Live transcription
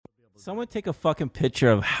Someone take a fucking picture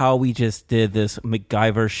of how we just did this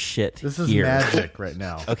MacGyver shit. This is here. magic right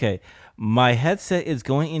now. Okay, my headset is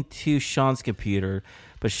going into Sean's computer,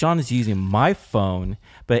 but Sean is using my phone,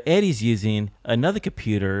 but Eddie's using another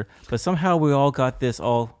computer, but somehow we all got this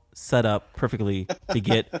all set up perfectly to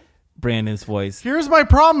get Brandon's voice. Here's my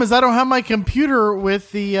problem: is I don't have my computer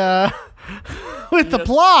with the with the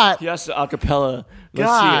plot. Yes, acapella.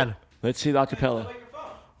 God. Let's see the acapella.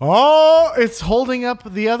 Oh, it's holding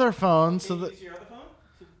up the other phone. So that.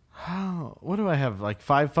 Oh, what do I have? Like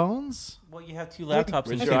 5 phones? Well, you have 2 laptops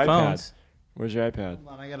and Where's 2 your iPad? phones. Where's your iPad? Hold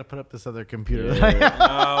on, I got to put up this other computer.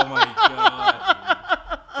 Oh my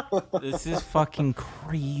god. This is fucking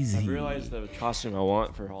crazy. I realized the costume I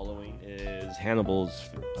want for Halloween is Hannibal's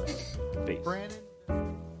face. Brandon.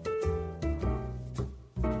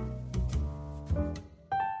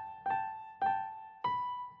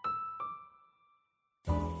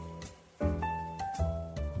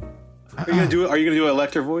 Are you gonna do a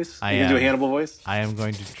Lecter voice? Are you gonna do a Hannibal voice? I am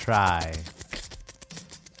going to try.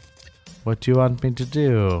 What do you want me to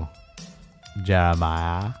do,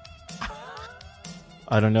 Jeremiah?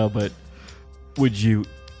 I don't know, but would you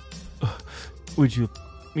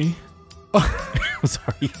me? I'm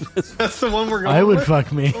sorry. That's the one we're going I would with?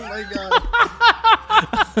 fuck me. Oh my god.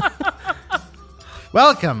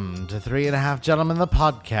 Welcome to 3.5 Gentlemen, the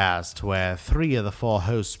podcast, where 3 of the 4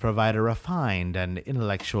 hosts provide a refined and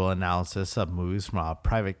intellectual analysis of movies from our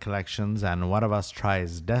private collections, and one of us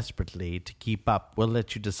tries desperately to keep up. We'll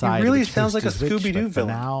let you decide. really which sounds host like a is which, Scooby-Doo but for villain.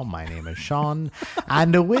 now, my name is Sean,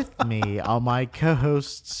 and with me are my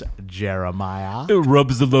co-hosts Jeremiah, It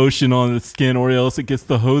rubs the lotion on the skin or else it gets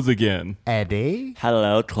the hose again. Eddie,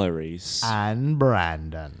 Hello, Clarice. and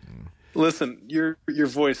Brandon. Listen, your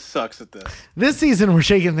voice sucks at this. This season, we're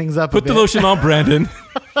shaking things up. Put a the bit. lotion on, Brandon.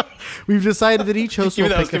 We've decided that each host Give me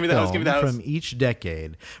will the pick house, give me a the house, give film me the house. from each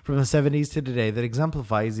decade, from the 70s to today, that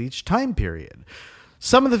exemplifies each time period.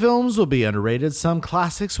 Some of the films will be underrated, some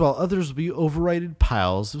classics, while others will be overrated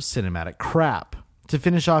piles of cinematic crap. To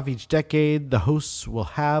finish off each decade, the hosts will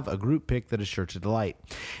have a group pick that is sure to delight.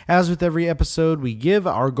 As with every episode we give,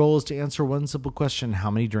 our goal is to answer one simple question: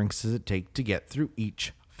 how many drinks does it take to get through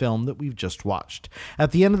each film that we've just watched? At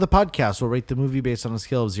the end of the podcast, we'll rate the movie based on a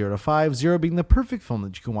scale of 0 to 5, 0 being the perfect film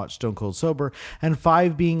that you can watch stone cold sober, and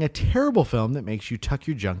 5 being a terrible film that makes you tuck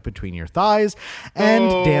your junk between your thighs and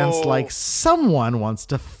dance like someone wants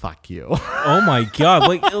to fuck you. Oh my god.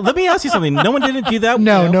 Wait, let me ask you something. No one didn't do that?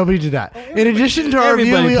 No, You know? nobody did that. In addition to our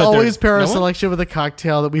review, Everybody we put their- always pair our no one? selection with a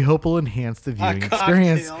cocktail that we hope will enhance the viewing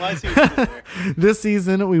experience. Cocktail, I see what you did there. This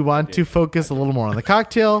season, we want to focus a little more on the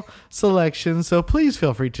cocktail selection, so please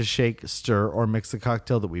feel free to shake, stir, or mix the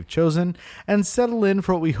cocktail that we've chosen and settle in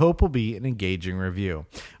for what we hope will be an engaging review.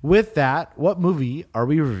 With that, what movie are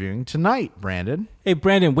we reviewing tonight, Brandon? Hey,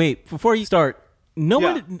 Brandon, wait. Before you start, no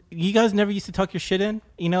Yeah. one, you guys never used to tuck your shit in,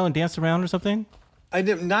 and dance around or something? I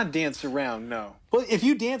did not dance around, no. Well, if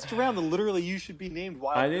you danced around, then literally you should be named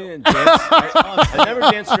Wild I Bill. didn't dance. I never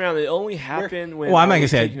danced around. It only happened when. Well, I'm not I going to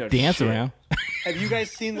was say taking a dance shit. around. Have you guys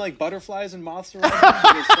seen like butterflies and moths around?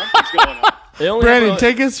 Because something's going on. It only Brandon, happened-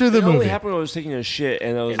 take us through the It only movie. happened when I was taking a shit,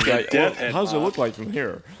 and I was It's like, a death well, head "How does it moth. look like from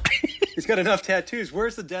here?" He's got enough tattoos.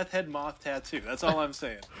 Where's the death head moth tattoo? That's all I'm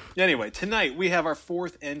saying. Anyway, tonight we have our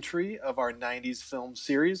 4th entry of our 90s film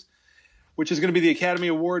series, which is going to be the Academy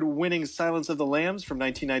Award winning Silence of the Lambs from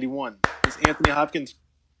 1991. This Anthony Hopkins...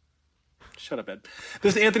 Shut up, Ed.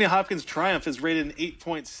 This Anthony Hopkins triumph is rated an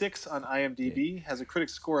 8.6 on IMDb, has a critic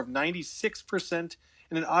score of 96%,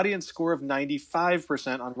 and an audience score of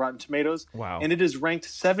 95% on Rotten Tomatoes. Wow. And it is ranked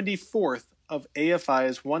 74th of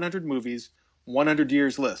AFI's 100 Movies, 100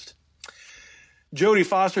 Years list. Jodie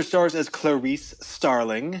Foster stars as Clarice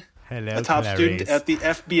Starling, Hello, a top Clarice. student at the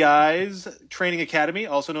FBI's Training Academy,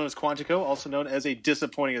 also known as Quantico, also known as a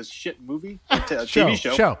disappointing as shit movie, TV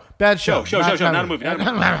show. Bad show. Show, not a movie.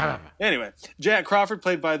 Anyway, Jack Crawford,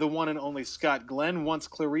 played by the one and only Scott Glenn, wants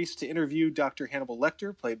Clarice to interview Dr. Hannibal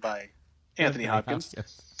Lecter, played by Anthony Hopkins,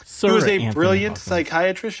 Sir who is a Anthony brilliant Hopkins.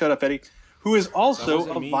 psychiatrist. Shut up, Eddie. Who is also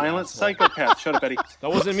wasn't a me, violent asshole. psychopath. Shut up, Eddie. That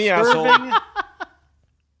wasn't me, asshole.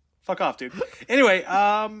 Fuck off, dude. Anyway,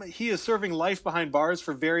 he is serving life behind bars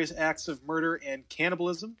for various acts of murder and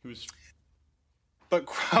cannibalism. But He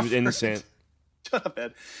Crawford, was innocent. Shut up,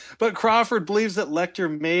 Ed. But Crawford believes that Lecter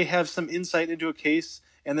may have some insight into a case,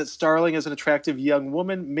 and that Starling, as an attractive young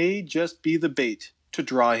woman, may just be the bait to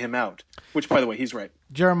draw him out. Which, by the way, he's right.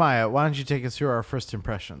 Jeremiah, why don't you take us through our first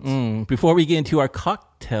impressions? Before we get into our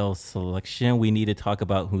cocktail selection, we need to talk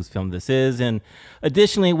about whose film this is, and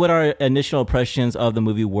additionally, what our initial impressions of the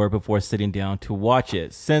movie were before sitting down to watch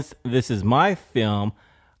it. Since this is my film,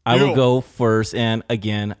 I will go first. And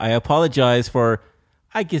again, I apologize for,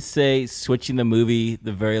 I could say, switching the movie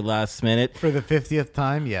the very last minute. For the 50th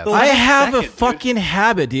time, yes. Well, I last have a second, dude. fucking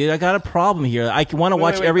habit, dude. I got a problem here. I want to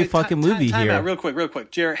watch every fucking movie time here. Out, real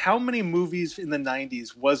quick. Jared, how many movies in the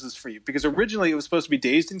 90s was this for you? Because originally it was supposed to be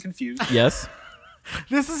Dazed and Confused. Yes.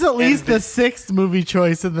 This is at least the 6th movie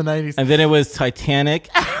choice in the 90s. And then it was Titanic.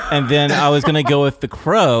 And then I was going to go with The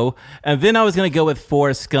Crow. And then I was going to go with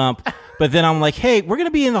Forrest Gump. But then I'm like, hey, we're going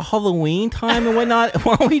to be in the Halloween time and whatnot.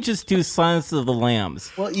 Why don't we just do Silence of the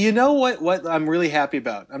Lambs? Well, you know what I'm really happy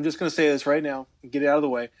about? I'm just going to say this right now and get it out of the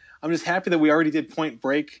way. I'm just happy that we already did Point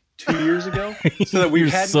Break 2 years ago, so that we You're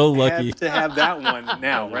hadn't so lucky. had to have that one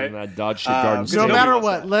now, right? And that Dodge Street Garden No State. matter wants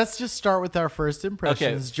what, that. let's just start with our first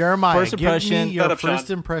impressions. Okay, Jeremiah, first impression- give me your Shut up, Sean.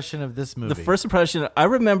 first impression of this movie. The first impression, I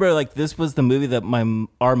remember like this was the movie that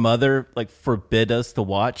our mother like forbid us to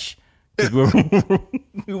watch. 'Cause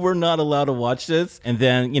we were not allowed to watch this. And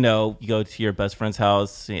then, you go to your best friend's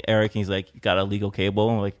house, Eric, and he's like, you got a legal cable.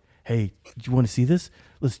 And I'm like, hey, do you want to see this?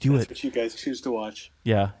 Let's do That's it. what you guys choose to watch.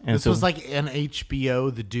 Yeah. And This was like an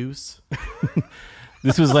HBO The Deuce.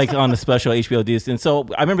 this was like on a special HBO Deuce. And so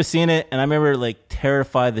I remember seeing it, and I remember like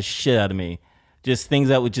terrified the shit out of me. Just things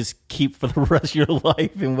that would just keep for the rest of your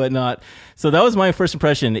life and whatnot. So that was my first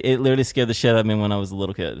impression. It literally scared the shit out of me when I was a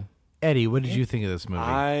little kid. Eddie, what did you think of this movie?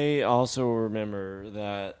 I also remember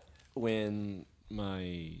that when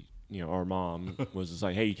our mom was just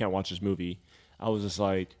like, hey, you can't watch this movie. I was just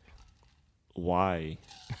like, why?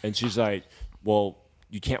 And she's like, well,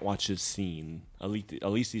 you can't watch this scene, at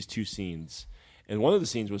least these 2 scenes. And one of the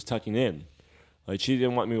scenes was tucking in. Like, she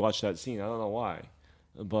didn't want me to watch that scene. I don't know why.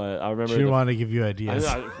 But I remember... She didn't want to give you ideas.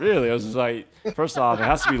 I was just like, first off, it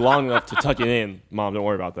has to be long enough to tuck it in. Mom, don't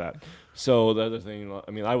worry about that. So the other thing,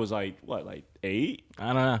 I was like, what, like 8? I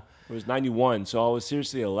don't know. It was 91, so I was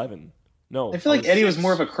seriously 11. No. I feel like Eddie was 6.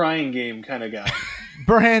 more of a crying game kind of guy.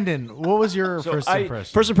 Brandon, what was your So first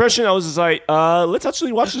impression? First impression, I was just like, let's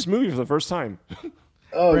actually watch this movie for the first time.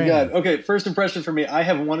 Oh, Brandon. God. Okay, first impression for me. I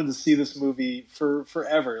have wanted to see this movie for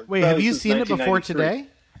forever. Wait, have Probably you since seen it before 1993.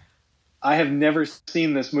 today? I have never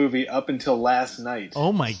seen this movie up until last night.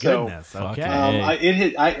 Oh my So, goodness. Fucking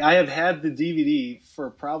Okay. I have had the DVD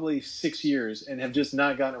for probably 6 years and have just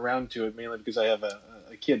not gotten around to it, mainly because I have a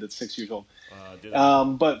kid that's 6 years old.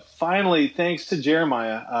 But finally, thanks to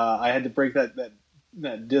Jeremiah, I had to break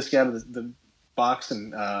that disc out of the box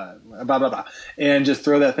and and just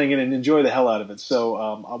throw that thing in and enjoy the hell out of it.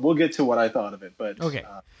 So we'll get to what I thought of it, but Okay.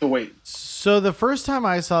 so wait. So the first time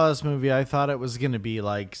I saw this movie, I thought it was going to be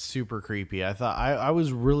like super creepy. I thought I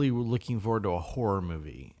was really looking forward to a horror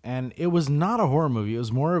movie, and it was not a horror movie. It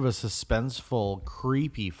was more of a suspenseful,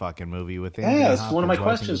 creepy fucking movie with Anthony that's Hopkins, one of my who I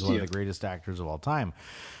think questions is to one you. of the greatest actors of all time.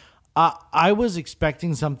 I was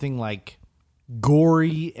expecting something like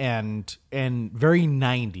gory and very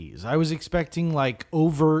 90s. I was expecting like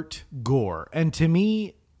overt gore, and to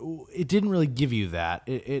me it didn't really give you that.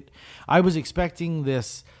 I was expecting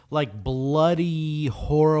this like bloody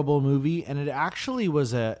horrible movie, and it actually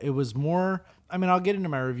was more, I mean, I'll get into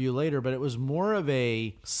my review later, but it was more of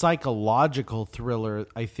a psychological thriller,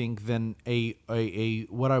 I think, than a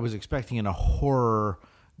what I was expecting in a horror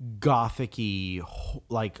gothic-y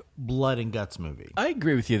like blood and guts movie. I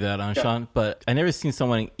agree with you that, Sean, but I never seen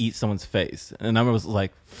someone eat someone's face, and I was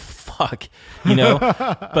like, "Fuck,"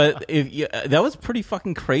 But that was pretty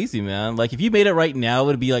fucking crazy, man. Like, if you made it right now, it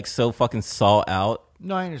would be like so fucking Saw out.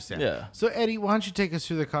 No, I understand. Yeah. So Eddie, why don't you take us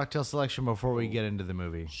through the cocktail selection before we get into the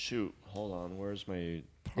movie? Shoot, hold on. Where's my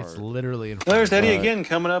part? It's literally in front There's of Eddie again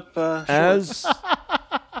coming up. As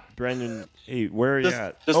Brandon, hey, where are you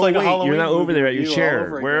at? just like a wait, Halloween you're not over movie there at your review all chair.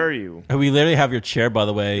 over Where again. are you? We literally have your chair, by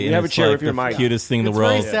the way. and have a it's chair like with your the mic. cutest thing in the It's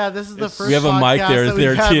world. very sad. This is the first We have a mic podcast there- that we've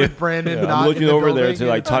there had too. with Brandon. Yeah, not I'm looking in the over there building, to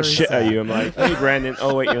like and talk it's shit very at sad. you. I'm like, hey, Brandon.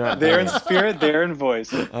 Oh, wait, you're not There in there. spirit, there in voice.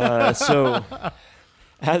 So,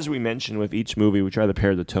 as we mentioned with each movie, we try to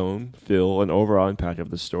pair the tone, feel, and overall impact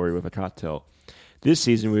of the story with a cocktail. This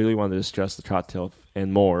season, we really wanted to discuss the cocktail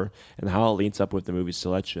and more, and how it links up with the movie's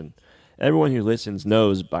selection. Everyone who listens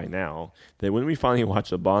knows by now that when we finally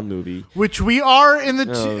watch a Bond movie, Which we are in the.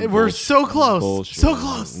 We're bullshit. so close. Bullshit. So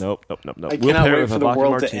close. Nope. I We'll cannot pair wait it with for a the vodka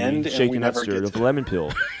world to martini, end and we shaken not never stirred get with to a lemon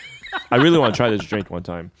peel. I really want to try this drink one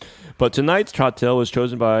time. But tonight's cocktail was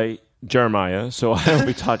chosen by Jeremiah, so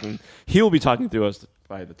he will be talking through us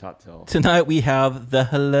by the cocktail. Tonight we have the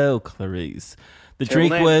Hello Clarice. The Terrible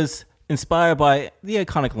drink name. was inspired by the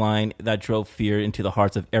iconic line that drove fear into the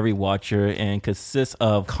hearts of every watcher and consists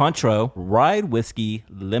of Cointreau, rye whiskey,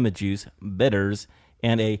 lemon juice, bitters,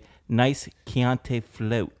 and a nice Chianti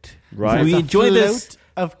float. Right. So we It's a enjoy this. float.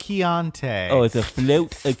 of Chianti. Oh, it's a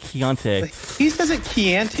float of Chianti. He says it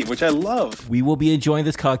Chianti, which I love. We will be enjoying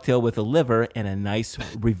this cocktail with a liver and a nice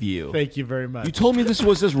review. Thank you very much. You told me this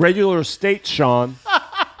was his regular state, Sean.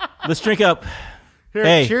 Let's drink up. Here,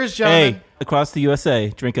 Hey, cheers, gentlemen. Hey, across the USA,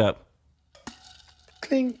 drink up.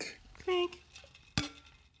 Clink. Clink.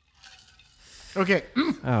 Okay.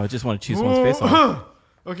 Oh, I just want to choose someone's face off.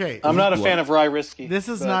 Okay. I'm not a fan of rye whiskey. This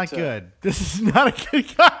is but, not good. This is not a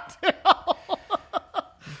good cocktail.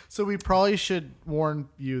 So we probably should warn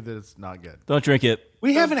you that it's not good. Don't drink it.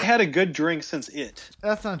 We haven't had a good drink since it.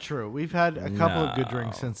 That's not true. We've had a couple of good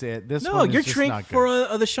drinks since it. This No, one is your just drink not good.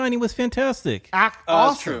 for The Shining was fantastic. that's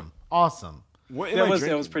Awesome. true. Awesome. What am That I was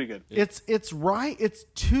drinking? pretty good. It's rye. It's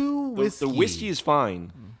too whiskey. The whiskey is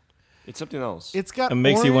fine. It's something else. It's got It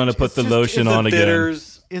makes you orange. want to put It's the just- lotion The on again.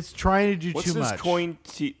 bitters. It's trying to do What's too this much.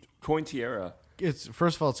 Cointreras? It's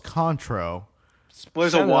first of all, it's Contro. Well,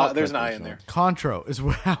 there's Sounded out there's an correctly, I in there. Contro is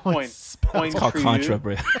how Point. it's spelled. Point. It's called True. Contra,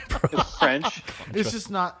 bro. It's French. It's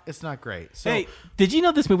just not. It's not great. So, Hey, did you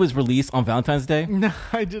know this movie was released on Valentine's Day? no,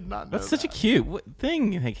 I did not know. That's such a cute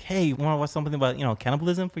thing. Like, hey, you want to watch something about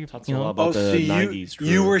cannibalism for your? Talks You a lot know? about Oh, so the you 90s crew.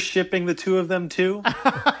 you were shipping the two of them too,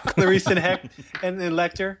 Clarice and Heck and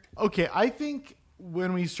Lecter. Okay, I think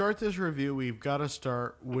when we start this review, we've got to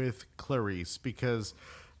start with Clarice because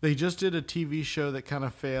they just did a TV show that kind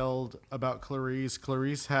of failed about Clarice.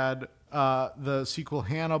 Clarice had the sequel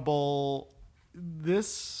Hannibal.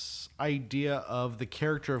 This idea of the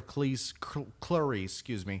character of Clarice,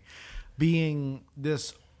 being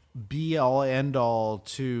this be all end all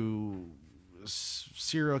to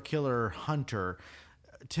serial killer hunter.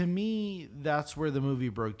 To me, that's where the movie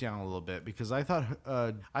broke down a little bit because I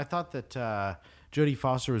thought that Jodie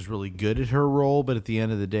Foster was really good at her role, but at the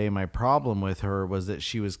end of the day, my problem with her was that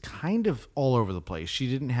she was kind of all over the place. She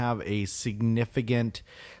didn't have a significant,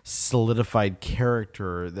 solidified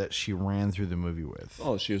character that she ran through the movie with.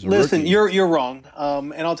 Oh, she was a Listen, rookie. you're wrong,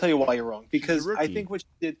 and I'll tell you why you're wrong. Because I rookie. think what she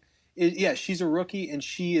did, yeah, she's a rookie, and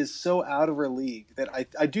she is so out of her league that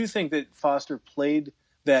I do think that Foster played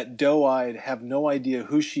that doe-eyed, have no idea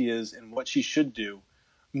who she is and what she should do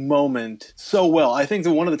moment so well. I think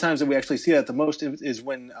that one of the times that we actually see that the most is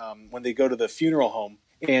when they go to the funeral home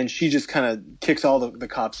and she just kind of kicks all the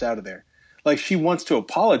cops out of there. Like she wants to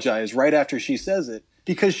apologize right after she says it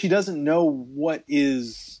because she doesn't know what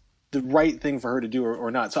is the right thing for her to do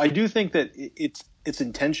or not. So I do think that it's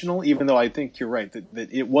intentional, even though I think you're right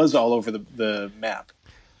that it was all over the map.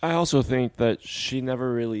 I also think that she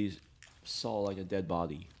never really saw like a dead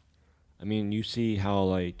body. I mean, you see how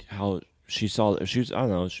she saw. I don't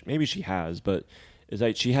know. Maybe she has, but it's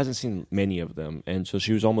like she hasn't seen many of them, and so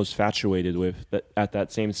she was almost infatuated with that at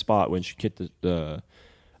that same spot when she kicked the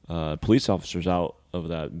police officers out of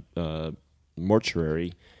that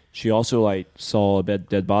mortuary. She also saw a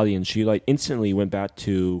dead body, and she instantly went back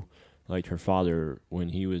to her father when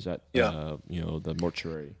he was at the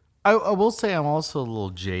mortuary. I will say I'm also a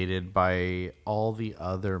little jaded by all the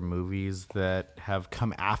other movies that have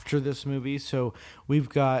come after this movie. So we've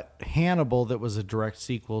got Hannibal that was a direct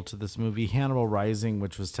sequel to this movie, Hannibal Rising,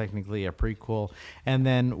 which was technically a prequel, and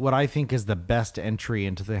then what I think is the best entry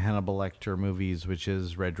into the Hannibal Lecter movies, which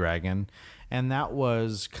is Red Dragon. And that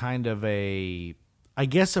was kind of a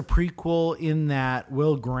prequel in that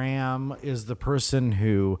Will Graham is the person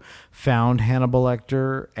who found Hannibal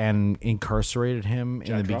Lecter and incarcerated him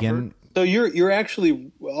in the beginning. So you're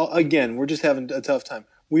actually, again, we're just having a tough time.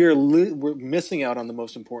 We're missing out on the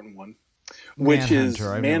most important one, which is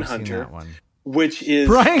Manhunter. I've never seen that one. which is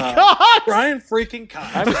Brian Cox. Brian freaking Cox. I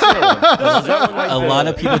haven't seen that one. A lot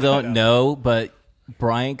of people don't know, but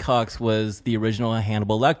Brian Cox was the original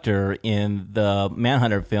Hannibal Lecter in the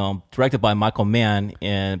Manhunter film, directed by Michael Mann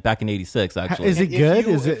back in '86. Actually, Is it If good?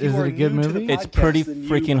 you- Is if it you a are good new to the movie? It's podcast, pretty then you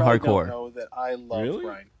freaking probably hardcore. Don't know that I love Really?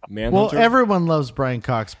 Brian. Well, Manhunter? everyone loves Brian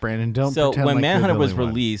Cox, Brandon. Don't so pretend when like you're Manhunter the was only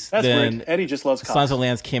one. released, That's then weird. Eddie just loves Cox. Silence of the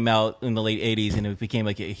Lambs came out in the late '80s, and it became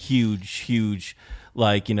a huge,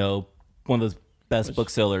 one of those best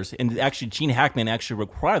booksellers. And actually, Gene Hackman actually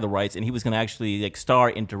acquired the rights, and he was going to actually star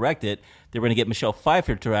and direct it. They were going to get Michelle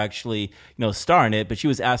Pfeiffer to actually star in it, but she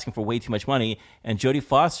was asking for way too much money. And Jodie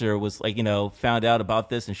Foster was found out about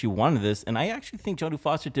this, and she wanted this. And I actually think Jodie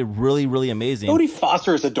Foster did really, really amazing. Jodie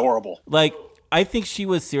Foster is adorable. I think she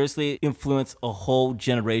was seriously influenced a whole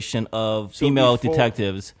generation of female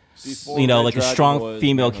detectives. before Like Red a Dragon strong was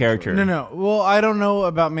female Manhunter. character. No. Well, I don't know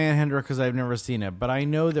about Manhunter because I've never seen it, but I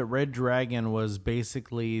know that Red Dragon was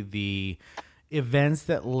basically the events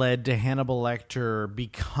that led to Hannibal Lecter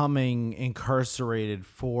becoming incarcerated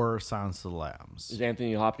for Silence of the Lambs. Is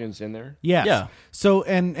Anthony Hopkins in there? Yes. Yeah. So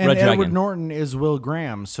and Red Edward Dragon. Norton is Will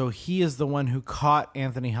Graham. So he is the one who caught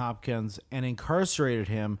Anthony Hopkins and incarcerated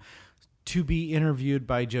him to be interviewed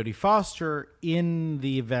by Jodie Foster in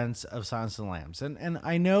the events of Silence of the Lambs. And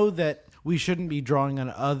I know that we shouldn't be drawing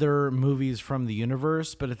on other movies from the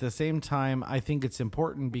universe, but at the same time, I think it's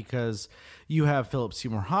important because you have Philip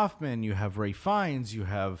Seymour Hoffman, you have Ray Fiennes, you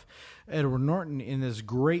have Edward Norton in this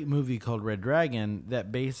great movie called Red Dragon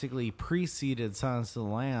that basically preceded Silence of the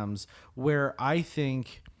Lambs, where I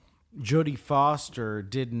think Jodie Foster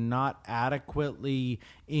did not adequately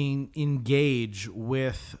engage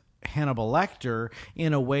with Hannibal Lecter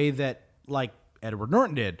in a way that like Edward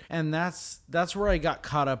Norton did. And that's where I got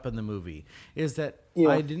caught up in the movie, is that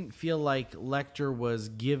I didn't feel like Lecter was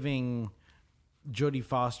giving Jodie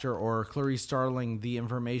Foster or Clarice Starling the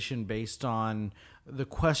information based on the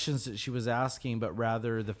questions that she was asking, but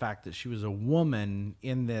rather the fact that she was a woman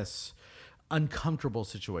in this uncomfortable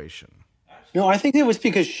situation. No, I think it was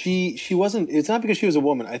because she wasn't. It's not because she was a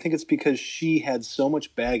woman. I think it's because she had so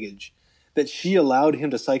much baggage that she allowed him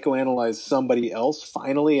to psychoanalyze somebody else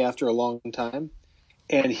finally after a long time.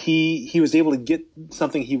 And he was able to get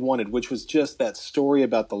something he wanted, which was just that story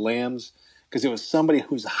about the lambs, because it was somebody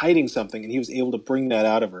who was hiding something, and he was able to bring that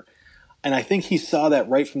out of her. And I think he saw that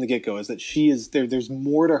right from the get-go, is that she is there. There's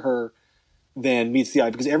more to her than meets the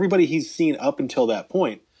eye, because everybody he's seen up until that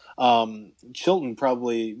point, Chilton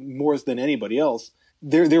probably more than anybody else,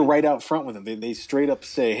 they're right out front with him. They straight up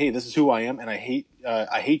say, "Hey, this is who I am, and I hate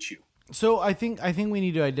you." So I think we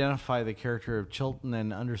need to identify the character of Chilton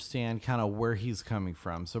and understand kind of where he's coming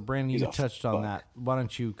from. So Brandon, you touched on that. Why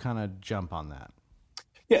don't you kind of jump on that?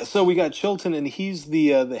 Yeah, so we got Chilton, and he's the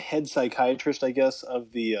head psychiatrist, I guess,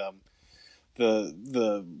 of the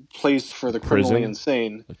place for the criminally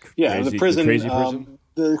insane. The prison, the crazy prison,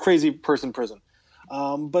 the crazy person prison.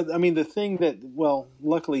 But I mean, the thing that, well,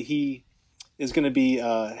 luckily he is going to be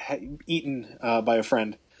eaten by a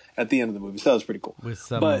friend at the end of the movie, so that was pretty cool. With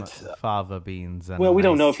some fava beans. And well, we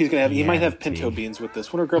don't know if he's going to have. He might have pinto beans with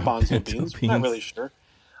this one, or garbanzo beans. beans. Not really sure.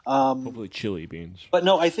 Hopefully chili beans. But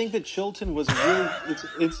no, I think that Chilton was really.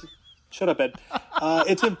 It's shut up, Ed.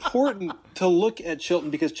 It's important to look at Chilton,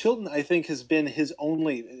 because Chilton, I think, has been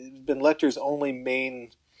Lecter's only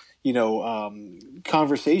main,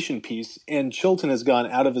 conversation piece, and Chilton has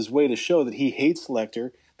gone out of his way to show that he hates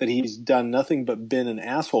Lecter, that he's done nothing but been an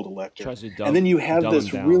asshole to Lecter. And then you have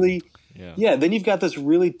this really, then you've got this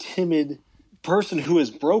really timid person who is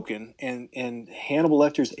broken, and Hannibal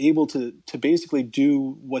Lecter is able to basically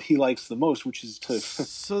do what he likes the most, which is to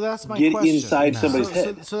so that's my get question. inside somebody's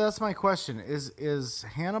head. So that's my question. Is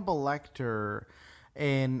Hannibal Lecter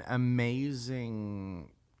an amazing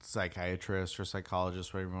psychiatrist or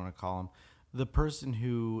psychologist, whatever you want to call him, the person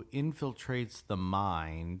who infiltrates the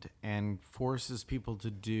mind and forces people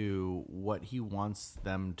to do what he wants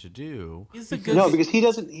them to do? Because he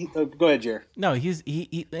doesn't. Go ahead, Jer. No,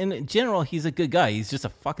 he in general, he's a good guy. He's just a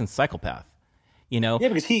fucking psychopath. Yeah,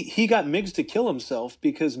 because he got Miggs to kill himself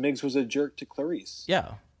because Miggs was a jerk to Clarice.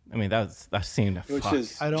 Yeah. I mean, that seemed to Which fuck.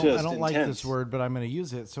 is I don't just like intense. this word, but I'm going to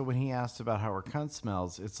use it. So when he asked about how her cunt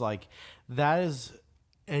smells, it's like that is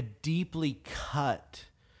a deeply cut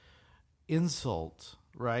insult,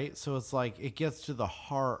 right? So it's like it gets to the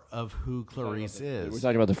heart of who Clarice is. We're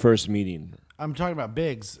talking about the first meeting. I'm talking about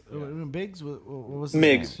Biggs. Biggs, what was his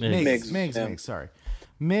Miggs. name? Miggs. Miggs. Sorry,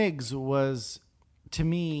 Miggs was, to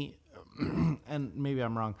me, and maybe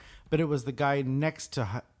I'm wrong, but it was the guy next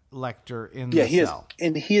to Lecter in the cell.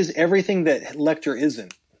 He is everything that Lecter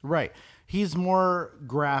isn't. Right. He's more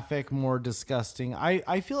graphic, more disgusting.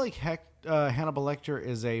 I feel like Hannibal Lecter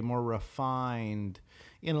is a more refined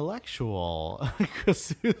intellectual.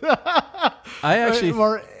 I actually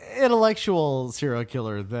more intellectual serial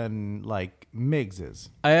killer than like Miggs is.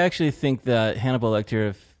 I actually think that Hannibal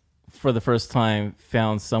Lecter, for the first time,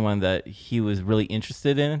 found someone that he was really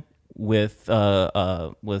interested in with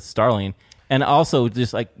Starling, and also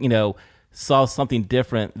just saw something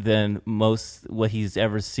different than most what he's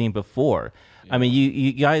ever seen before. Yeah. I mean,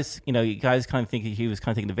 you guys kind of think he was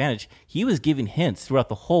kind of taking advantage. He was giving hints throughout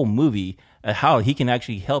the whole movie at how he can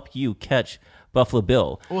actually help you catch Buffalo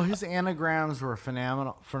Bill. Well, his anagrams were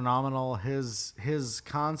phenomenal. His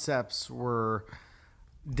concepts were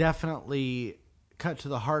definitely cut to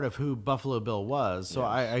the heart of who Buffalo Bill was. So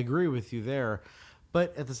I agree with you there.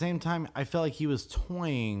 But at the same time, I felt like he was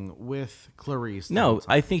toying with Clarice. the No, whole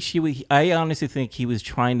time. I think I honestly think he was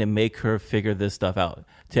trying to make her figure this stuff out,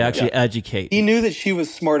 to actually educate. He knew that she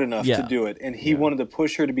was smart enough Yeah. to do it, and he wanted to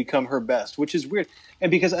push her to become her best, which is weird. And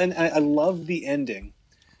because I love the ending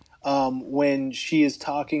when she is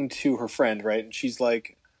talking to her friend, right? And she's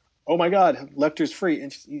like, "Oh my God, Lecter's free,"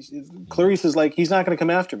 and Clarice is like, "He's not going to come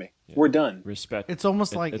after me. We're done." Respect. It's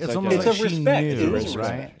almost like It's it's like almost It's like a she respect. It knew, is a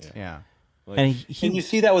right? respect. Yeah. Like, And And you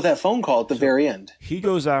see that with that phone call at the very end. he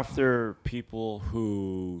goes after people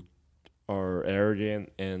who are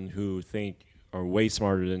arrogant and who think are way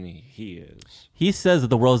smarter than he is. he says that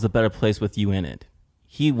the world is a better place with you in it.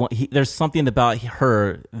 There's something about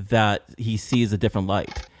her that he sees a different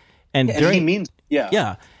light. And And he means,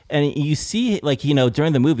 yeah, and you see, like,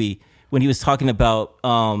 during the movie when he was talking about,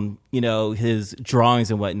 his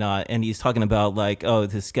drawings and whatnot, and he's talking about, like,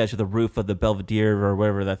 his sketch of the roof of the Belvedere or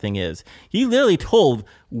whatever that thing is. He literally told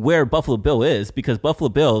where Buffalo Bill is, because Buffalo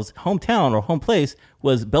Bill's hometown or home place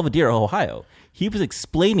was Belvedere, Ohio. He was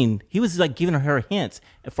explaining, he was like giving her hints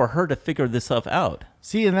for her to figure this stuff out.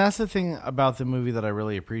 See, and that's the thing about the movie that I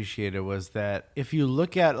really appreciated was that if you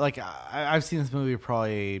look at, like, I've seen this movie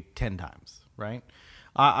probably 10 times, right?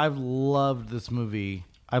 I've loved this movie.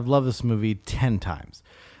 I've loved this movie 10 times.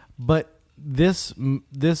 But this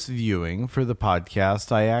viewing for the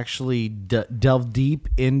podcast, I actually delved deep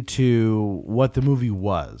into what the movie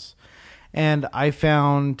was. And I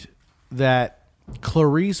found that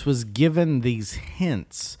Clarice was given these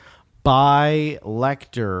hints by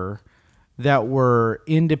Lecter that were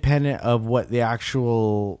independent of what the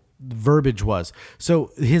actual verbiage was.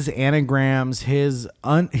 So his anagrams, his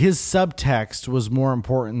subtext was more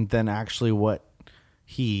important than actually what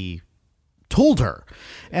he told her.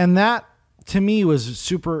 And that to me was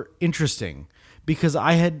super interesting because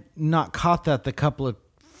I had not caught that the couple of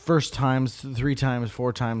first times, 3 times,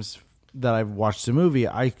 4 times that I've watched the movie.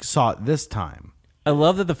 I saw it this time. I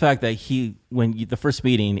love that the fact that the first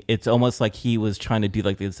meeting, it's almost like he was trying to do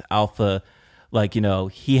like this alpha, like,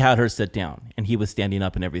 he had her sit down and he was standing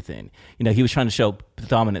up and everything. He was trying to show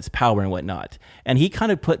dominance, power and whatnot. And he kind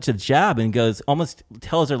of puts a jab and almost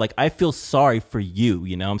tells her, like, I feel sorry for you.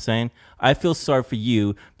 You know what I'm saying? I feel sorry for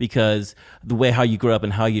you because the way how you grew up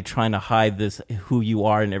and how you're trying to hide this, who you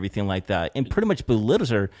are and everything like that. And pretty much belittles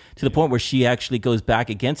her to the point where she actually goes back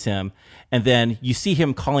against him. And then you see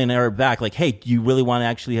him calling her back, like, hey, do you really want to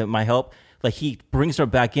actually have my help? Like, he brings her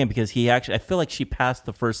back in because I feel like she passed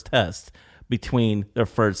the first test between their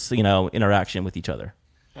first, interaction with each other.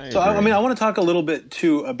 So, I want to talk a little bit,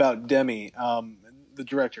 too, about Demi, the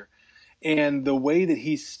director, and the way that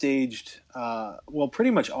he staged,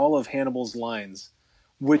 pretty much all of Hannibal's lines,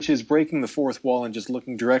 which is breaking the fourth wall and just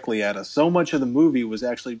looking directly at us. So much of the movie was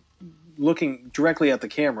actually looking directly at the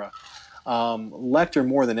camera, Lecter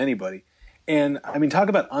more than anybody. And, talk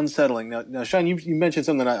about unsettling. Now Sean, you mentioned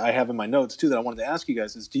something that I have in my notes, too, that I wanted to ask you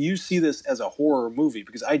guys is, do you see this as a horror movie?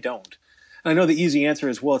 Because I don't. And I know the easy answer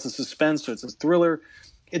is, well, it's a suspense or it's a thriller.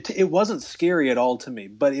 It wasn't scary at all to me,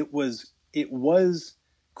 but it was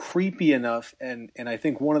creepy enough. And I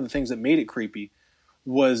think one of the things that made it creepy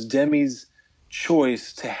was Demi's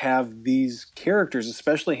choice to have these characters,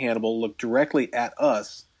 especially Hannibal, look directly at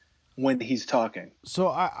us when he's talking. So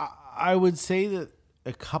I would say that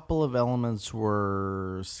a couple of elements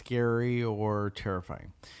were scary or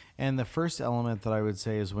terrifying. And the first element that I would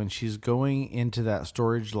say is when she's going into that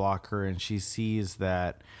storage locker and she sees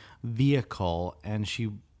that vehicle and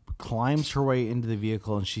she climbs her way into the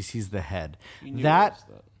vehicle and she sees the head.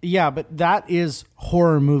 Yeah, but that is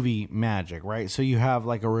horror movie magic, right? So you have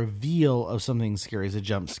like a reveal of something scary, it's a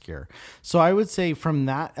jump scare. So I would say from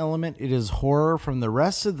that element, it is horror. From the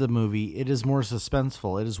rest of the movie, it is more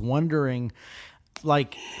suspenseful. It is wondering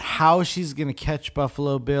like how she's going to catch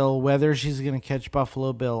Buffalo Bill, whether she's going to catch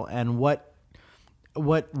Buffalo Bill, and what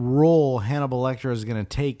role Hannibal Lecter is going to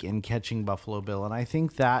take in catching Buffalo Bill. And I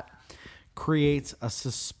think that creates a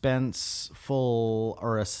suspenseful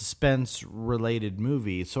or a suspense-related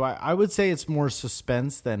movie. So I would say it's more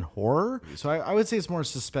suspense than horror. So I would say it's more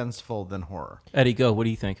suspenseful than horror. Eddie, go. What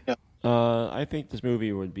do you think? Yeah. I think this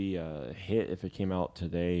movie would be a hit if it came out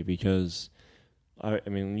today because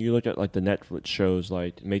you look at like the Netflix shows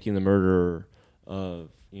like Making the Murderer of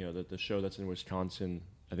the show that's in Wisconsin.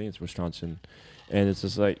 I think it's Wisconsin, and it's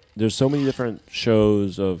just like there's so many different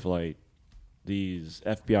shows of like these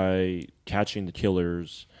FBI catching the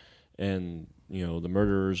killers, and the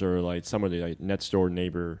murderers are like somebody like next door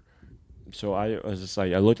neighbor. So I was just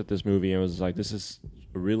like I looked at this movie and was like this is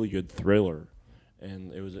a really good thriller.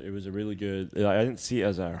 And it was a really good. I didn't see it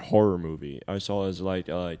as a horror movie. I saw it as like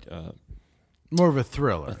More of a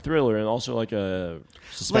thriller. thriller, and also like a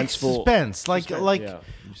suspenseful Suspense, yeah, you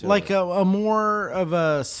said like it. a more of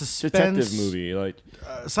a suspense detective movie, like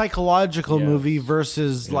psychological Yes. movie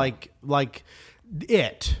versus like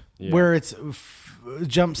it, Yeah. where it's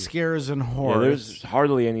jump scares and yeah, horror. there's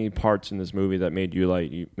hardly any parts in this movie that made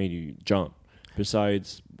you jump.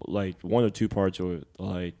 Besides, like one or two parts, or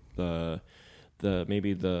like the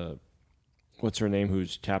maybe the what's her name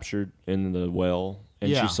who's captured in the well, and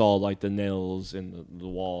Yeah. she saw like the nails in the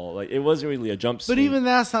wall. Like it wasn't really a jump scene. But even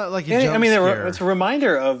that's not like a Yeah, jump I mean, scare. it's a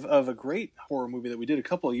reminder of a great horror movie that we did a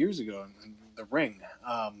couple of years ago, The Ring.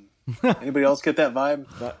 Anybody else get that vibe?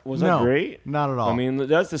 was No, that great? not at all. I mean,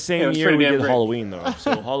 that's the Yeah, it same was year pretty we damn did great. Halloween, though.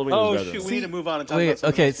 So Halloween Oh was better. shoot, we need to move on and talk Wait, about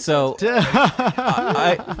something okay, else. so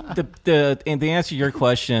and the answer to your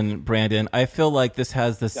question, Brandon, I feel like this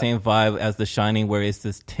has the same vibe as The Shining, where it's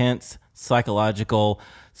this tense psychological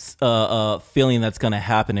feeling that's going to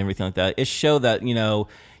happen and everything like that. It showed that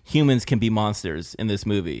humans can be monsters in this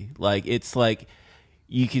movie. Like it's like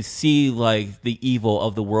you can see like the evil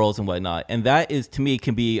of the worlds and whatnot, and that is to me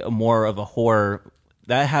can be more of a horror.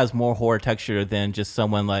 That has more horror texture than just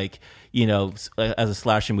someone like as a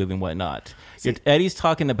slasher movie and whatnot. Eddie's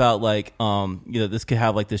talking about like this could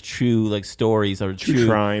have like this true like stories or true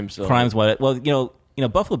crimes, what well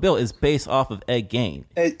Buffalo Bill is based off of Ed Gein.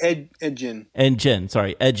 Ed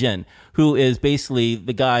Gein, who is basically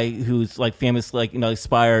the guy who's like famous, like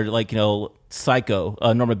inspired, like Psycho,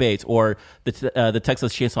 Norman Bates, or the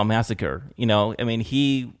Texas Chainsaw Massacre. I mean,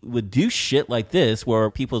 he would do shit like this where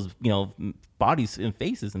people's bodies and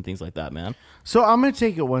faces and things like that, man. So I'm going to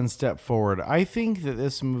take it one step forward. I think that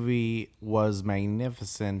this movie was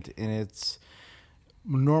magnificent in its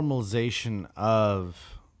normalization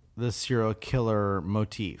of the serial killer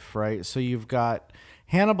motif, right? So you've got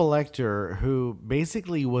Hannibal Lecter, who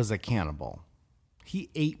basically was a cannibal. He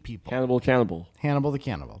ate people. Cannibal. Hannibal the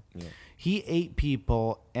cannibal. Yeah. He ate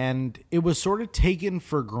people, and it was sort of taken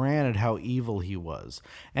for granted how evil he was.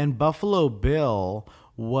 And Buffalo Bill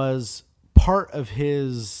was part of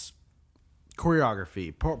his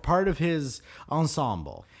choreography, part of his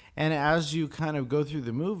ensemble. And as you kind of go through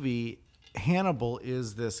the movie, Hannibal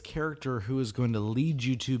is this character who is going to lead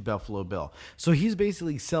you to Buffalo Bill. So he's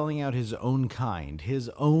basically selling out his own kind, his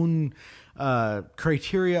own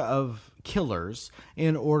criteria of killers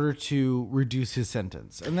in order to reduce his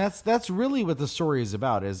sentence. And that's really what the story is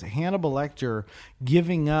about, is Hannibal Lecter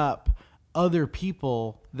giving up other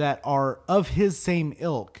people that are of his same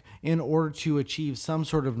ilk in order to achieve some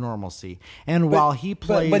sort of normalcy. And while he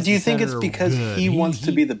plays, but do you the think it's senator because good, he wants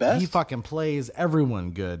to be the best? He fucking plays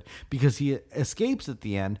everyone good because he escapes at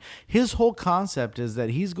the end. His whole concept is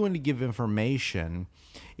that he's going to give information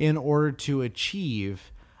in order to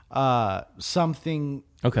achieve something.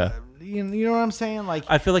 Okay. You know what I'm saying? Like,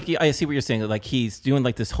 I feel like I see what you're saying. Like he's doing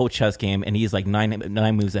like this whole chess game, and he's like nine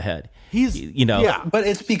moves ahead. he's yeah. But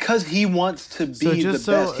it's because he wants to be So the just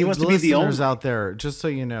best. He wants to be the listeners only. out there, just so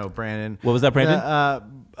you know, Brandon. What was that, Brandon?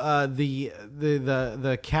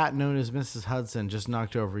 The cat known as Mrs. Hudson just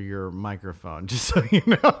knocked over your microphone. Just so you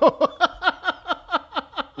know.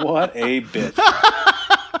 What a bitch.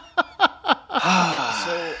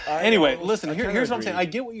 Anyway, listen, here's what I'm saying. I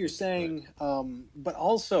get what you're saying, but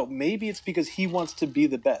also maybe it's because he wants to be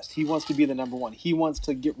the best. He wants to be the number one. He wants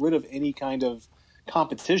to get rid of any kind of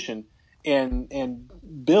competition, and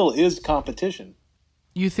Bill is competition.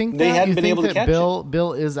 You think They that hadn't you been think able to that catch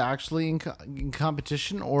Bill is actually in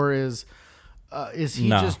competition, or is he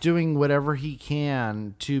No. just doing whatever he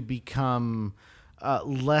can to become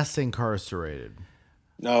less incarcerated?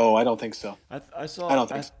 No, I don't think so. I saw. I don't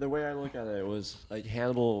think so. The way I look at it was like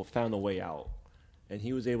Hannibal found a way out, and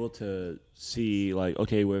he was able to see like,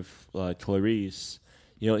 okay, with Clarice,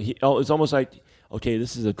 it's almost like, okay,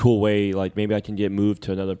 this is a cool way. Like maybe I can get moved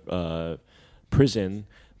to another prison,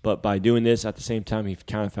 but by doing this at the same time, he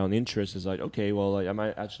kind of found interest. Is like, okay, well, like am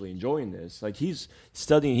I actually enjoying this? Like he's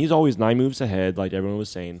studying. He's always 9 moves ahead, like everyone was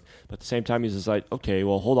saying. But at the same time, he's just like, okay,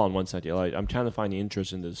 well, hold on one second. Like I'm trying to find the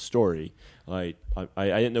interest in this story. Like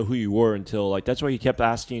I didn't know who you were until like that's why he kept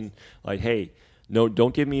asking like, hey, no,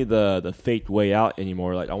 don't give me the faked way out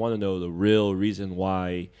anymore. Like I want to know the real reason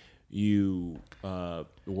why you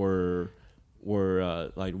were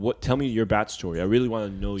like what? Tell me your backstory. I really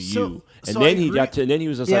want to know you. And so then I he agree- got to. And then he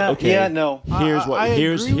was just Yeah, like, okay, yeah, no. Here's what. I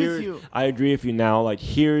Here's agree with here. you. I agree with you now. Like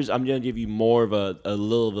I'm gonna give you more of a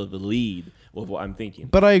little of a lead with what I'm thinking.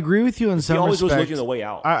 But I agree with you in some he always respect. was looking the way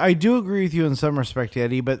out. I do agree with you in some respect,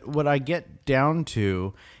 Eddie. But what I get down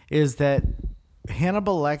to is that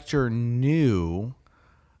Hannibal Lecter knew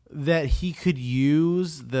that he could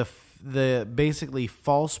use the basically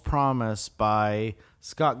false promise by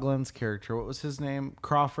Scott Glenn's character. What was his name?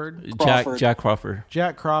 Crawford. Jack Crawford.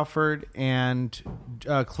 Jack Crawford and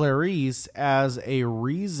Clarice as a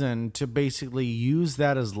reason to basically use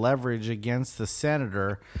that as leverage against the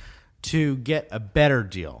senator to get a better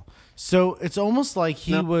deal. So it's almost like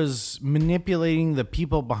he was manipulating the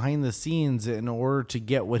people behind the scenes in order to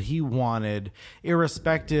get what he wanted,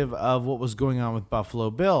 irrespective of what was going on with Buffalo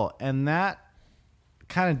Bill. And that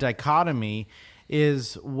kind of dichotomy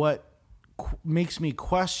is what makes me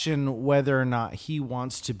question whether or not he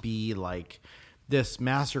wants to be like this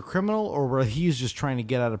master criminal, or whether he's just trying to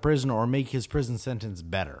get out of prison or make his prison sentence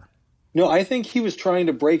better. No, I think he was trying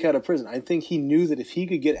to break out of prison. I think he knew that if he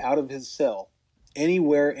could get out of his cell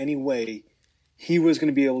anywhere, any way, he was going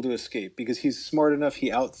to be able to escape because he's smart enough. He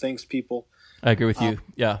outthinks people. I agree with you.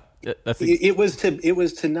 Yeah, that's it was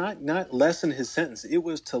to not lessen his sentence. It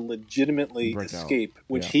was to legitimately escape,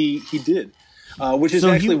 which he did. Which is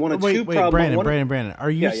actually one of two problems. Brandon,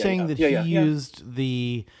 are you saying that he used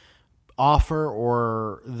the offer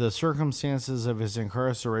or the circumstances of his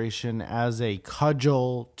incarceration as a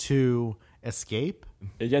cudgel to escape?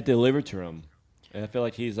 It got delivered to him. And I feel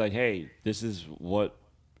like he's like, hey, this is what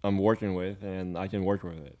I'm working with, and I can work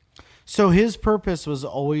with it. So his purpose was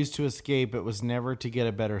always to escape. It was never to get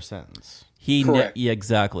a better sentence.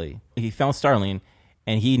 Exactly. He found Starling,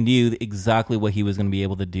 and he knew exactly what he was going to be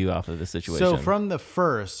able to do off of this situation. So from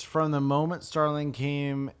the moment Starling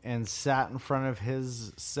came and sat in front of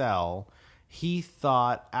his cell, he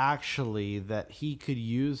thought actually that he could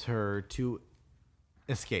use her to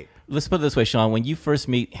escape. Let's put it this way, Sean. When you first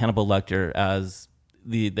meet Hannibal Lecter as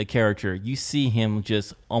the character, you see him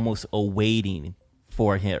just almost awaiting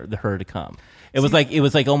for her to come. It was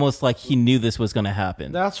like almost like he knew this was going to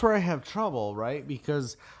happen. That's where I have trouble, right?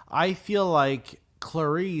 Because I feel like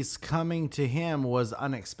Clarice coming to him was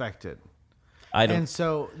unexpected. And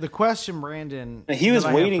so the question, Brandon, he was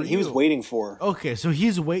waiting. He was waiting for her. Okay, so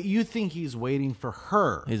you think he's waiting for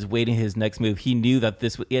her? He's waiting his next move. He knew that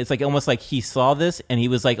this. It's like almost like he saw this, and he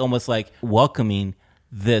was like almost like welcoming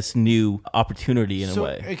this new opportunity in a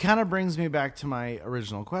way. It kind of brings me back to my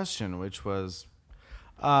original question, which was,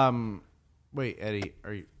 wait, Eddie,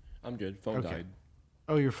 are you? I'm good. Phone died.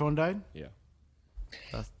 Oh, your phone died? Yeah.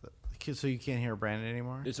 So you can't hear Brandon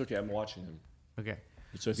anymore? It's okay. I'm watching him. Okay.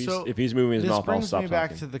 So if he's moving his mouth, I'll stop talking. This brings me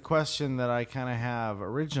back to the question that I kind of have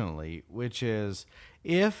originally, which is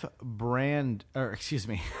if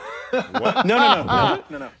what?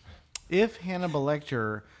 No. If Hannibal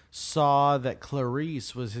Lecter saw that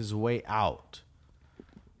Clarice was his way out,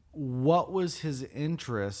 what was his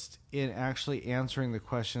interest in actually answering the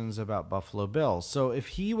questions about Buffalo Bill? So if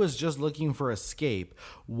he was just looking for escape,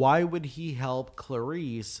 why would he help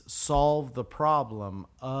Clarice solve the problem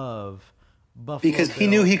of Buffalo Because Bill? he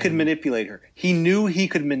knew he could manipulate her. He knew he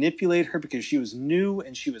could manipulate her because she was new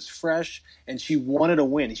and she was fresh and she wanted to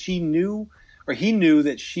win. He knew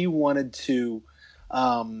that she wanted to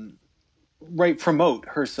promote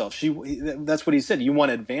herself. That's what he said. You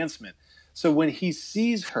want advancement. So when he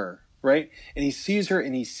sees her, right, and he sees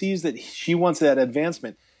that she wants that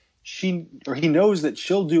advancement, he knows that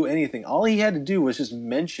she'll do anything. All he had to do was just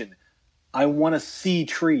mention, I want to see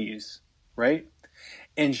trees, right?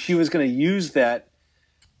 And she was going to use that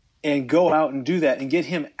and go out and do that and get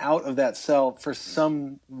him out of that cell for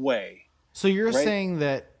some way. So you're saying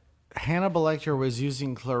that Hannibal Lecter was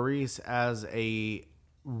using Clarice as a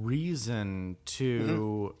reason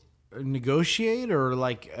to negotiate, or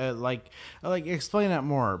like explain that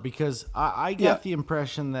more, because I get the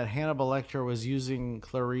impression that Hannibal Lecter was using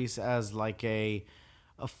Clarice as like a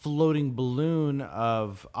floating balloon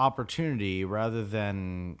of opportunity rather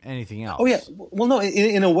than anything else. Oh yeah, well no,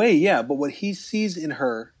 in a way, yeah. But what he sees in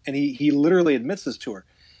her, and he literally admits this to her,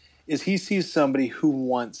 is he sees somebody who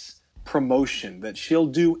wants promotion, that she'll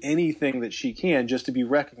do anything that she can just to be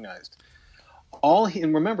recognized.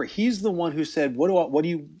 And remember, he's the one who said, what do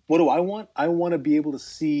I want? I want to be able to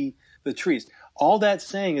see the trees. All that's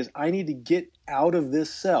saying is I need to get out of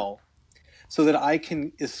this cell so that I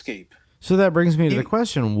can escape. So that brings me to the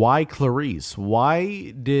question, why Clarice? Why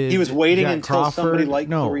did he was waiting Jack until Crawford, somebody like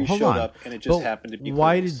Clarice showed up, and it just happened to be Clarice.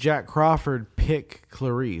 Why did Jack Crawford pick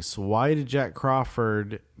Clarice? Why did Jack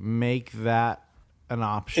Crawford make that an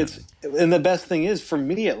option? And the best thing is, for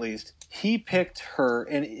me at least, he picked her,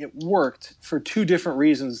 and it worked for two different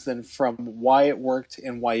reasons than from why it worked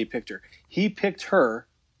and why he picked her. He picked her.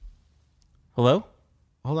 Hello?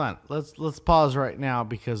 Hold on. Let's pause right now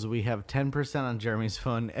because we have 10% on Jeremy's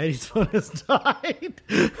phone. Eddie's phone has died.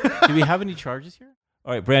 Do we have any charges here?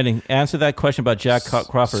 All right, Brandon, answer that question about Jack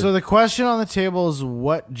Crawford. So the question on the table is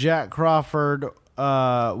what Jack Crawford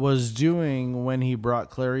was doing when he brought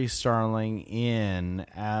Clarice Starling in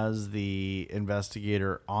as the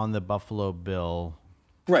investigator on the Buffalo Bill.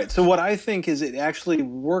 Right. So what I think is it actually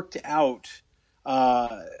worked out.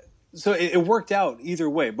 So it worked out either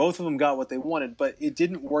way. Both of them got what they wanted, but it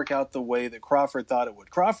didn't work out the way that Crawford thought it would.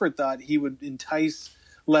 Crawford thought he would entice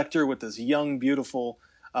Lecter with this young, beautiful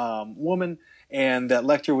woman, and that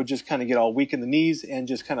Lecter would just kind of get all weak in the knees and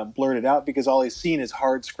just kind of blurt it out because all he's seen is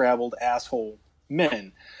hard-scrabbled asshole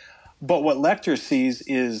men. But what Lecter sees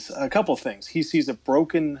is a couple things. He sees a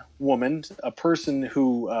broken woman, a person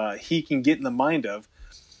who he can get in the mind of.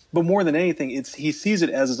 But more than anything, he sees it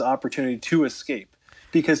as his opportunity to escape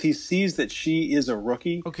because he sees that she is a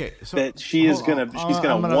rookie. Okay, so that she's gonna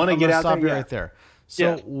want to get out stop there. You right there.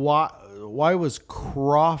 So why was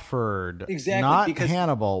Crawford not because,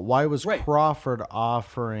 Hannibal? Why was Crawford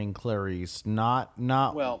offering Clarice not?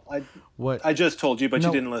 Well, what I just told you, but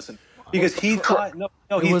you didn't listen because he thought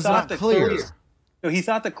he thought that clear. He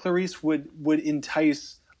thought that Clarice would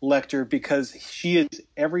entice Lecter because she is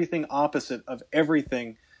everything opposite of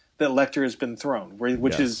everything that Lecter has been thrown,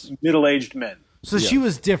 which is middle-aged men. So she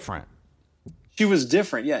was different. She was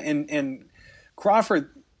different, yeah. And Crawford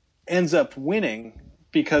ends up winning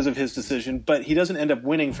because of his decision, but he doesn't end up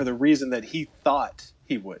winning for the reason that he thought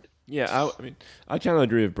he would. Yeah, I mean, I kind of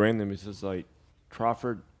agree with Brandon because, like,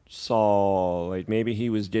 Crawford saw, like, maybe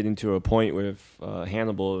he was getting to a point with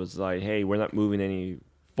Hannibal. It was like, hey, we're not moving any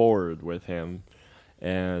forward with him,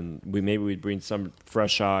 and we'd bring some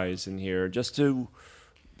fresh eyes in here just to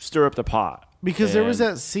stir up the pot. Because there was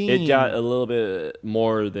that scene. It got a little bit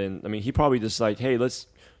more than, I mean, he probably just like, hey, let's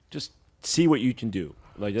just see what you can do.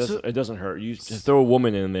 Like, it doesn't hurt. You just throw a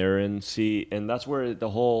woman in there and see, and that's where the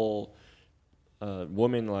whole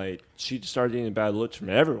woman, like, she started getting bad looks from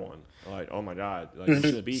everyone. Like, oh my God, like, she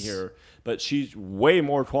shouldn't be here. But she's way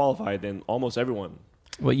more qualified than almost everyone.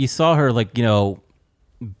 Well, you saw her, like,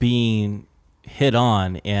 being hit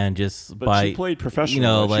on and just but she played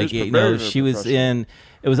professional. She was in.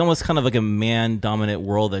 It was almost kind of like a man-dominant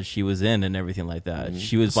world that she was in and everything like that. Mm-hmm.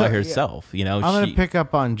 She was by herself, I'm going to pick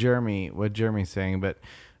up on what Jeremy's saying, but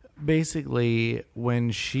basically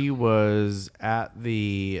when she was at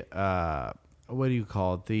the, what do you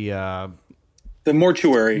call it? The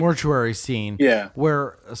mortuary scene. Yeah.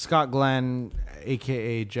 Where Scott Glenn,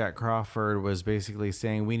 a.k.a. Jack Crawford, was basically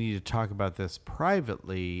saying we need to talk about this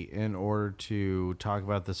privately in order to talk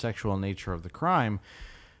about the sexual nature of the crime.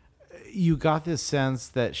 You got this sense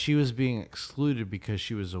that she was being excluded because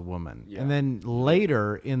she was a woman. Yeah. And then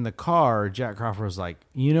later in the car, Jack Crawford was like,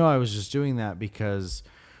 I was just doing that because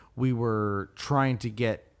we were trying to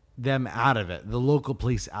get them out of it, the local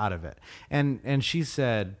police out of it. And she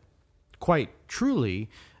said, quite truly,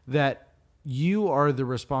 that you are the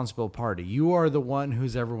responsible party. You are the one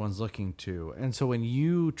who's everyone's looking to. And so when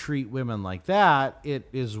you treat women like that, it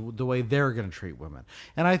is the way they're going to treat women.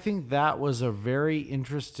 And I think that was a very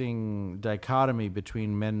interesting dichotomy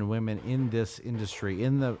between men and women in this industry,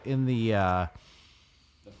 in the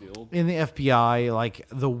field, in the FBI. Like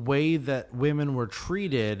the way that women were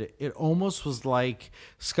treated, it almost was like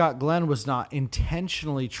Scott Glenn was not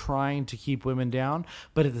intentionally trying to keep women down,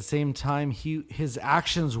 but at the same time his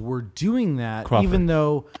actions were doing that. Crawford. Even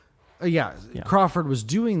though Crawford was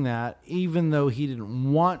doing that even though he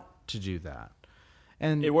didn't want to do that.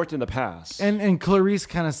 And it worked in the past. And Clarice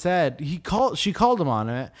kind of said she called him on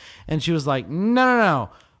it, and she was like, no,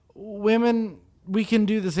 women, we can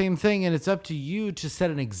do the same thing, and it's up to you to set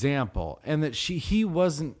an example. And that he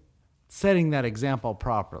wasn't setting that example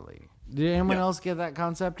properly. Did anyone else get that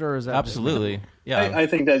concept, or is that absolutely? Yeah, I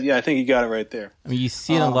think that. Yeah, I think you got it right there. I mean, you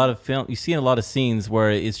see in a lot of film, you see in a lot of scenes where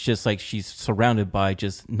it's just like she's surrounded by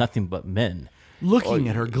just nothing but men. Looking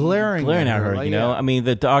at her, glaring at her, like, I mean,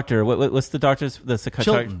 the doctor. What's the doctor's? The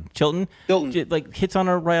psychiatrist Chilton. Like hits on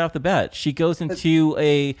her right off the bat. She goes into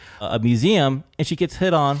a museum and she gets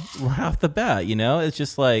hit on right off the bat. It's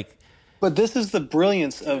just like. But this is the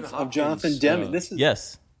brilliance of Jonathan Demme. This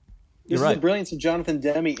is the brilliance of Jonathan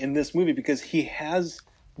Demme in this movie because he has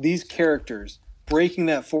these characters breaking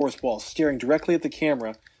that fourth wall, staring directly at the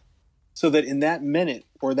camera. So that in that minute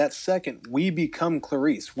or that second, we become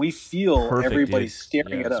Clarice. We feel everybody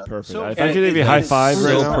staring at us. Perfect. So, if I could give you a high five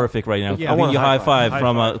right now. Perfect right now. Yeah. I want you high five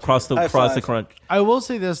from across the crunch. I will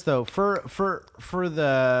say this though, for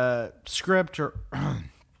the script or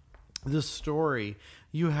the story,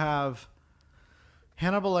 you have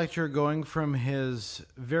Hannibal Lecter going from his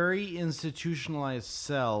very institutionalized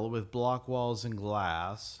cell with block walls and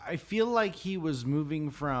glass. I feel like he was moving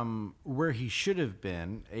from where he should have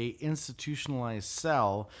been, a institutionalized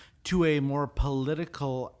cell, to a more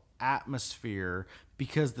political atmosphere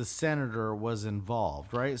because the senator was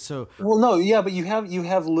involved, right? So Well, no, yeah, but you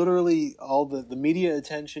have literally all the media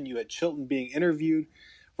attention. You had Chilton being interviewed,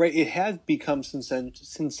 right? It has become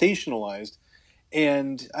sensationalized,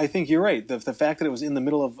 and I think you're right. The fact that it was in the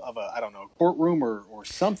middle of a, I don't know, courtroom or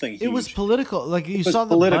something huge. it was political. Like you was saw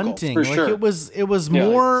the political, bunting. for Like sure. it was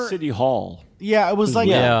more. City Hall. Yeah, it was like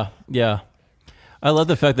Yeah. I love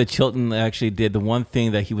the fact that Chilton actually did the one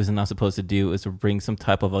thing that he was not supposed to do is to bring some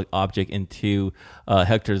type of like object into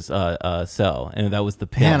Hector's cell, and that was the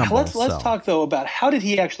pen. Hannibal. Let's cell. talk though about how did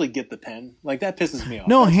he actually get the pen? Like that pisses me off.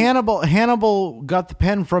 No, Hannibal got the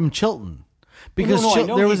pen from Chilton because No, I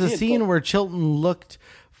know there he was a did, scene but- where Chilton looked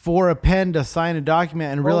for a pen to sign a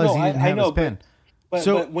document and realized he didn't have his pen. But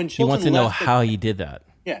So, when He Chilton wants to know left the- how he did that.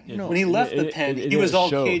 Yeah, when he left the pen, he was all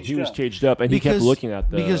caged He was up. caged up, and he kept looking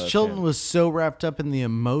at the because Chilton pen. was so wrapped up in the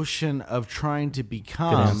emotion of trying to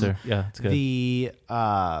become Good answer. Yeah, it's good. the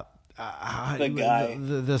guy.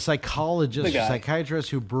 the psychologist, The guy. psychiatrist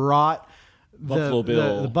who brought Buffalo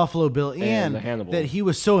Bill the Buffalo Bill in, and the Hannibal. that he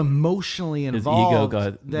was so emotionally ego involved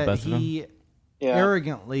got the that best of him? he Yeah.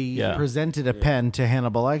 arrogantly Yeah. presented a pen to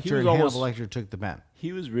Hannibal Lecter, was and almost- Hannibal Lecter took the pen.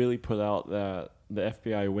 He was really put out that the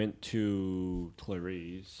FBI went to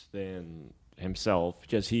Clarice than himself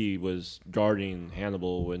because he was guarding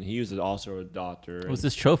Hannibal when he was also a doctor. It was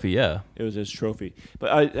this trophy, yeah. It was his trophy.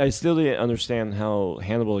 But I still didn't understand how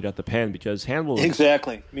Hannibal got the pen because Hannibal was,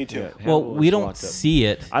 Exactly, me too. yeah, Well, Hannibal we was don't locked up. see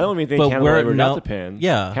it. I don't even think but Hannibal we're ever no- got the pen.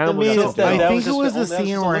 Yeah. Hannibal To me, got it's the that, pen. I that think was it just, was the that just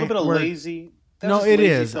scene a where- little bit of where- lazy. that No, was it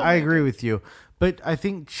lazy is. I filmmaking. agree with you. But I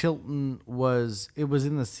think Chilton it was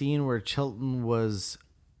in the scene where Chilton was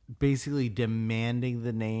basically demanding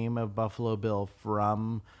the name of Buffalo Bill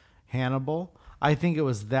from Hannibal. I think it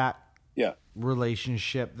was that Yeah.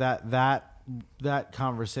 relationship, that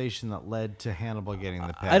conversation that led to Hannibal getting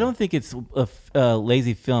the pen. I don't think it's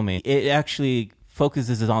lazy filming. It actually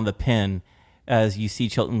focuses on the pen as you see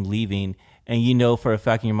Chilton leaving, and you know for a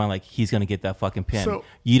fact in your mind, like, he's going to get that fucking pen. So-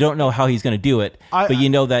 you don't know how he's going to do it, I- but you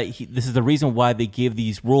know that this is the reason why they give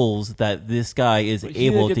these rules that this guy is He didn't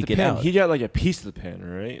able to the get pen. out. He got like a piece of the pen,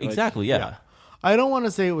 right? Like, Exactly, yeah. I don't want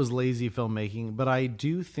to say it was lazy filmmaking, but I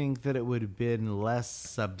do think that it would have been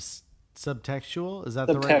less subtextual. Is that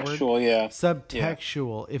the right word? Subtextual, yeah.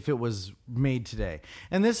 Subtextual if it was made today.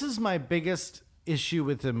 And this is my biggest issue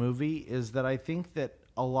with the movie, is that I think that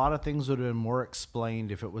a lot of things would have been more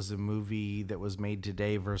explained if it was a movie that was made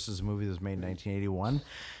today versus a movie that was made in 1981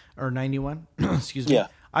 or 91. Excuse me. Yeah.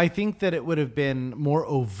 I think that it would have been more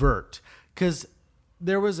overt because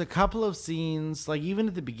there was a couple of scenes, like even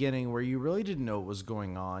at the beginning, where you really didn't know what was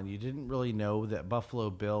going on. You didn't really know that Buffalo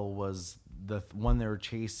Bill was the one they were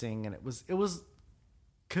chasing, and it was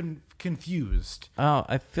confused. Oh,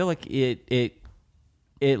 I feel like it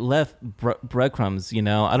left breadcrumbs, you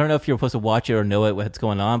know. I don't know if you're supposed to watch it or know it, what's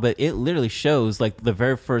going on, but it literally shows, like, the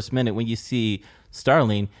very first minute when you see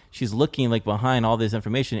Starling, she's looking, like, behind all this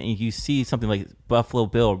information, and you see something like Buffalo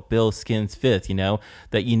Bill, Bill Skins Fifth, you know,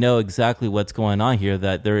 that you know exactly what's going on here,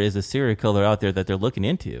 that there is a serial killer out there that they're looking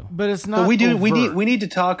into. But it's not. But we overt. need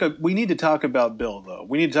to talk about Bill though.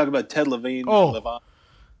 We need to talk about Ted Levine. Oh. Levine.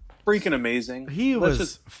 Freaking amazing. He Let's was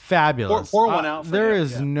just- fabulous. pour one out for there him,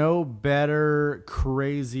 is yeah. no better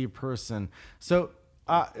crazy person. So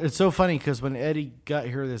it's so funny because when Eddie got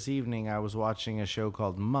here this evening, I was watching a show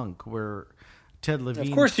called Monk where Ted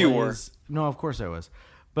Levine. course you were. No, of course I was.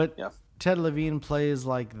 But Yeah. Ted Levine plays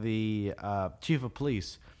like the chief of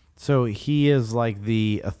police. So he is like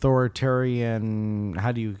the authoritarian.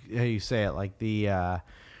 How do you say it? Like the.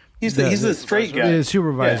 He's the straight guy. The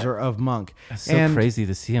supervisor of Monk. It's so crazy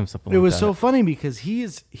to see him something It like was that. so funny because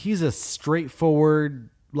he's a straightforward,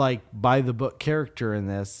 like, by the book character in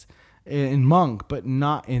this, in Monk, but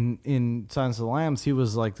not in Silence of the Lambs. He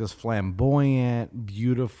was like this flamboyant,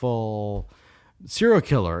 beautiful serial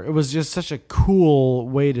killer. It was just such a cool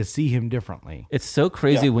way to see him differently. It's so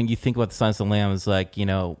crazy Yeah. when you think about the Silence of the Lambs, like, you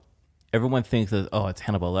know, everyone thinks that, oh, it's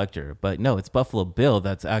Hannibal Lecter, but no, it's Buffalo Bill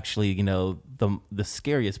that's actually, you know, the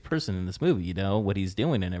scariest person in this movie, you know, what he's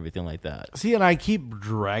doing and everything like that. See, and I keep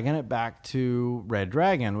dragging it back to Red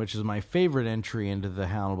Dragon, which is my favorite entry into the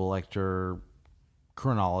Hannibal Lecter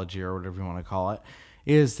chronology, or whatever you want to call it,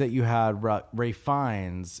 is that you had Ray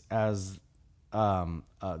Fiennes as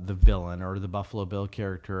the villain, or the Buffalo Bill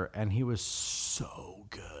character, and he was so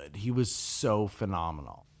good. He was so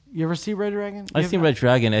phenomenal. You ever see Red Dragon? I've seen Red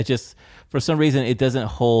Dragon. It just, for some reason, it doesn't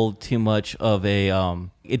hold too much of a.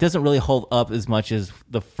 It doesn't really hold up as much as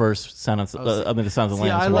the first Silence. The Silence of the See,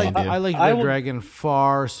 Lambs. I really like do. I like I Red will- Dragon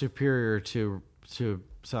far superior to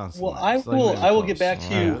Silence of the Well, Lambs. I will. Really I will close. get back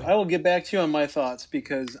to you. Yeah. I will get back to you on my thoughts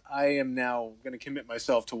because I am now going to commit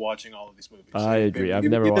myself to watching all of these movies. I agree. I've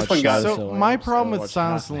This never one watched got- Silence of So the my Lambs. problem I with watched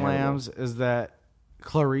Silence half of the and hated it. Lambs is that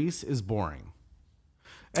Clarice is boring.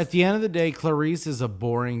 At the end of the day, Clarice is a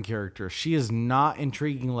boring character. She is not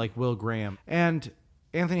intriguing like Will Graham. And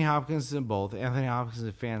Anthony Hopkins is in both. Anthony Hopkins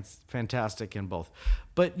is fantastic in both.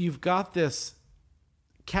 But you've got this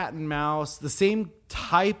cat and mouse, the same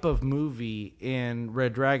type of movie in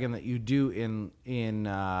Red Dragon that you do in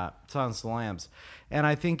Silence of the Lambs. And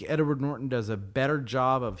I think Edward Norton does a better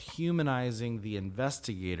job of humanizing the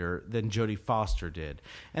investigator than Jodie Foster did.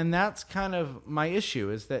 And that's kind of my issue,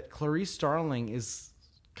 is that Clarice Starling is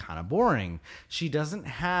kind of boring. She doesn't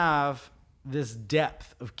have this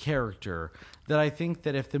depth of character that I think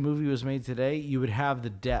that if the movie was made today, you would have the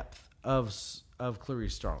depth of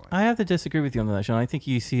Clarice Starling. I have to disagree with you on that, Sean. I think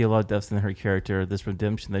you see a lot of depth in her character, this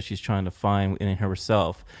redemption that she's trying to find in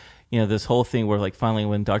herself. You know, this whole thing where, like, finally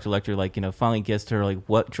when Dr. Lecter, like, you know, finally gets to her, like,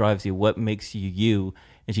 what drives you, what makes you you,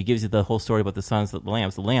 and she gives you the whole story about the sons of the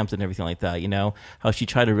lambs and everything like that, you know, how she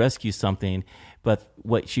tried to rescue something, but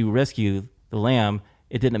what she rescued, the lamb,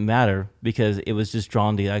 it didn't matter because it was just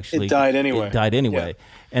drawn to actually... It died anyway. It died anyway.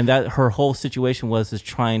 Yeah. And that her whole situation was is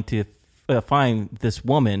trying to find this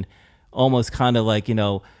woman, almost kind of like, you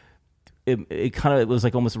know, it was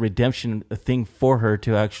like almost a redemption thing for her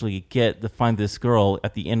to actually find this girl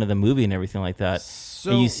at the end of the movie and everything like that.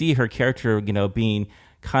 So- and you see her character, you know, being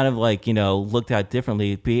kind of like, you know, looked at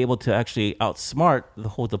differently, be able to actually outsmart the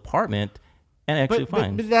whole department and actually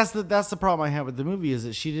find. But that's the problem I have with the movie, is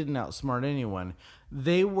that she didn't outsmart anyone.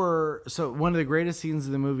 So one of the greatest scenes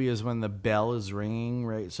of the movie is when the bell is ringing,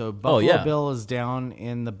 right? So Buffalo Bill is down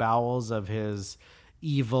in the bowels of his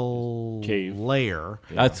evil Cave. lair.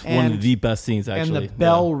 That's one of the best scenes, actually. And the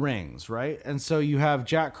bell rings, right? And so you have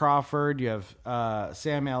Jack Crawford, you have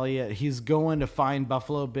Sam Elliott. He's going to find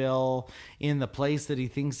Buffalo Bill in the place that he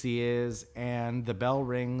thinks he is, and the bell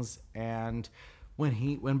rings. And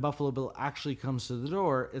when Buffalo Bill actually comes to the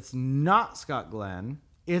door, it's not Scott Glenn,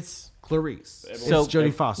 it's Clarice. It's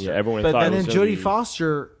Jodie Foster. Yeah, everyone But- thought And it then was gonna Jodie be-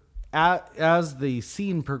 Foster, as the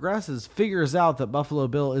scene progresses, figures out that Buffalo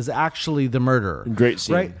Bill is actually the murderer. Great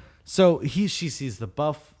scene. Right? So she sees the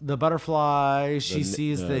butterfly. She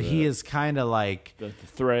sees that he is kind of like... the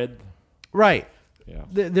thread. Right. Yeah.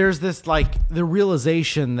 There's this, like, the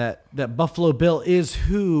realization that Buffalo Bill is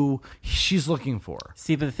who she's looking for.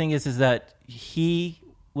 See, but the thing is that she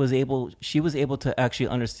was able to actually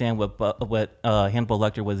understand what Hannibal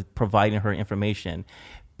Lecter was providing her information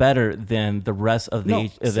better than the rest of the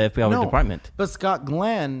FBI department. But Scott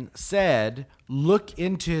Glenn said, look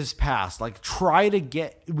into his past. Like,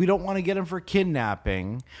 we don't want to get him for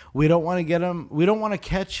kidnapping. We don't want to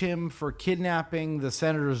catch him for kidnapping the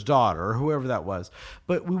senator's daughter or whoever that was.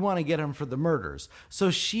 But we want to get him for the murders. So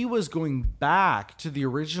she was going back to the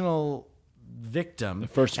original victim, The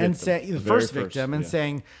first and victim. the The very first victim, and yeah.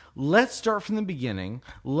 saying, let's start from the beginning.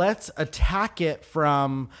 Let's attack it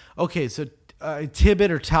from, okay, so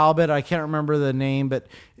Tibbet or Talbot, I can't remember the name, but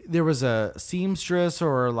there was a seamstress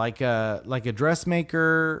or like a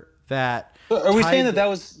dressmaker that. Are we saying tied-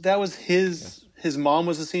 that was his mom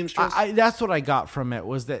was a seamstress? that's what I got from it,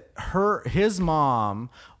 was that his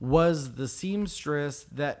mom was the seamstress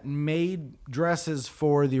that made dresses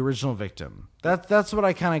for the original victim. That's what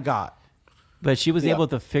I kind of got. But she was able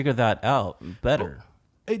to figure that out better.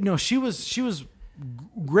 No, she was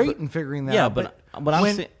great in figuring that yeah, out. but I'm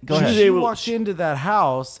when saying- go ahead. she walked into that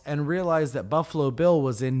house and realized that Buffalo Bill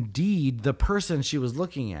was indeed the person she was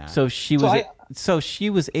looking at. So she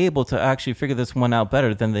was able to actually figure this one out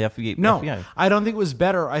better than the FBI. no, FBI. I don't think it was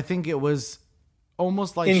better. I think it was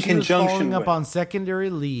almost like In she was conjunction following up with. on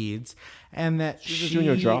secondary leads, and that She's she just doing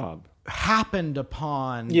her job. happened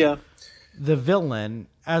upon yeah. the villain,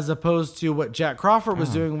 as opposed to what Jack Crawford was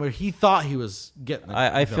doing, where he thought he was getting the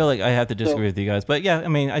I feel like I have to disagree with you guys, but yeah, I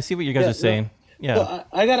mean, I see what you guys are saying. Yeah, So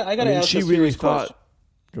I gotta ask she a really serious thought. question.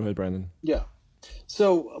 Go ahead, Brandon. Yeah.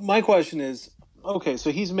 So my question is, okay,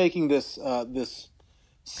 so he's making this this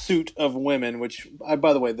suit of women, which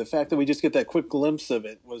by the way, the fact that we just get that quick glimpse of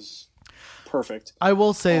it was perfect. I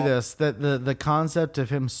will say this, that the concept of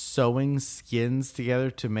him sewing skins together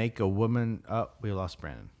to make a woman. Oh, we lost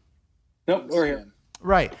Brandon. Nope, we're here.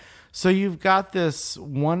 Right. So you've got this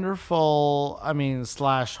wonderful,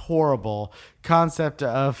 / horrible concept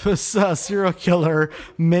of a serial killer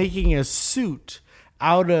making a suit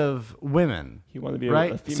out of women. He wanted to be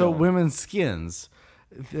right. a female. So women's skins.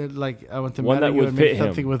 Like I went to One that Metago would and fit make him.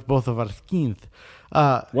 something with both of our skins.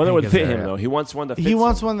 One that would Hank fit him Azaria. though. He wants one that fits He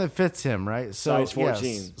wants him. one that fits him, right? So Size 14.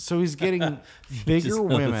 yes. So he's getting Just bigger know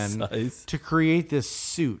the women size. to create this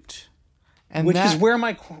suit, and Which that, is where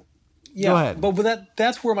my Go ahead. but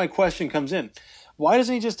that's where my question comes in. Why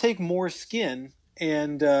doesn't he just take more skin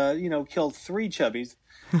and kill 3 chubbies,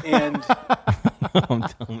 and I'm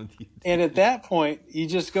done with you. and at that point you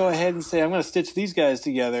just go ahead and say, I'm going to stitch these guys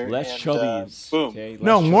together. Less and, chubbies. boom. Okay? Less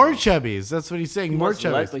no more chubbies. chubbies. That's what he's saying. He More wants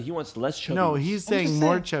less, chubbies. like, he wants less chubbies. No, he's saying just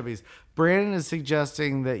more saying. chubbies. Brandon is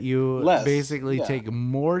suggesting that you Less, basically yeah. take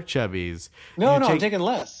more chubbies. No, You I'm taking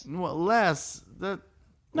less. well, less. That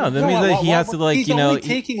No, that means that he has to He's only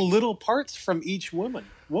taking little parts from each woman.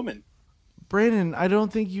 Brandon, I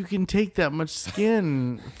don't think you can take that much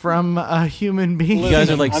skin from a human being. you guys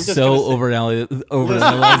are like I'm just so gonna say-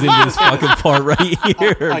 overanalyzing this fucking part right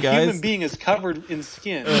here, A guys. human being is covered in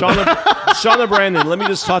skin. Shauna Brandon, let me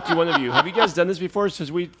just talk to one of you. Have you guys done this before? Since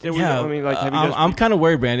have you guys? I'm kind of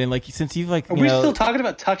worried, Brandon. Like since you've like Are you we know, still talking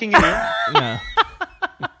about tucking it in? yeah.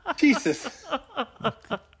 Jesus.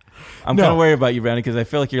 I'm kind of worried about you, Brandon, because I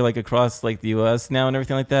feel like you're like across like the U.S. now and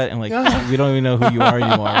everything like that, and like No. we don't even know who you are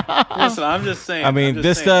anymore. Listen, I'm just saying. I mean, I'm just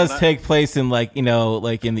this saying, does when I- take place in like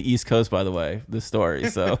like in the East Coast, by the way. This story,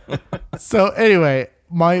 so So anyway,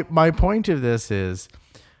 my point of this is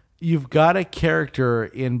you've got a character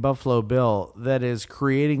in Buffalo Bill that is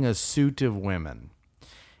creating a suit of women.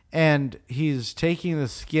 And he's taking the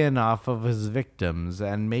skin off of his victims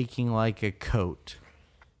and making like a coat.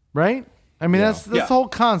 Right? I mean, that's the whole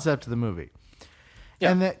concept of the movie.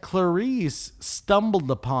 Yeah. And that Clarice stumbled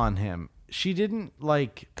upon him. She didn't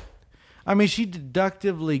she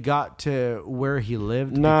deductively got to where he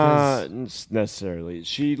lived. Not necessarily.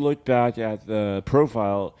 She looked back at the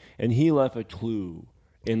profile, and he left a clue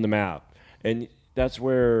in the map, and that's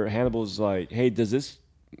where Hannibal's like, "Hey, does this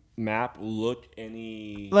map look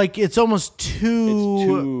any like it's almost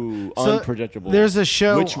too unprojectable?" There's a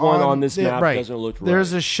show. Which one on this map right. doesn't look right?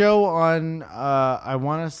 There's a show on I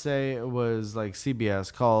want to say it was like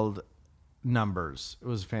CBS called Numbers. It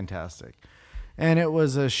was fantastic. And it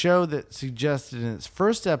was a show that suggested in its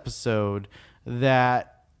first episode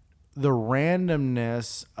that the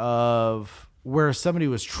randomness of where somebody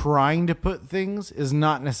was trying to put things is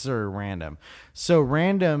not necessarily random. So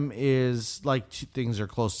random is like things are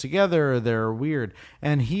close together or they're weird.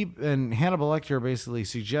 And Hannibal Lecter basically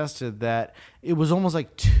suggested that it was almost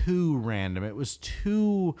like too random. It was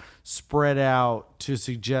too spread out to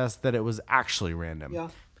suggest that it was actually random. Yeah.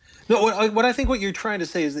 No, what I think what you're trying to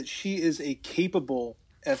say is that she is a capable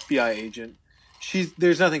FBI agent.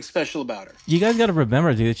 There's nothing special about her. you guys got to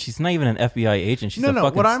remember, dude. She's not even an FBI agent. She's a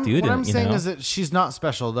fucking student. What I'm saying you know? is that she's not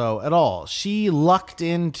special though at all. She lucked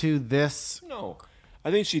into this. No, I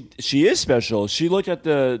think she is special. She looked at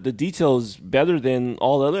the details better than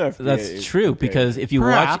all the other FBI. That's true Okay. because if you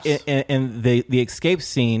Perhaps. watch in the escape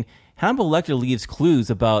scene, Hannibal Lecter leaves clues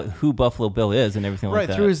about who Buffalo Bill is and everything like Right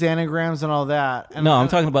that. through his anagrams and all that. And No, I'm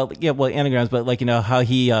talking about anagrams, but like how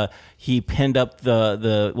he pinned up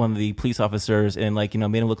the one of the police officers and made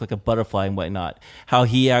him look like a butterfly and whatnot. How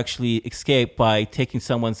he actually escaped by taking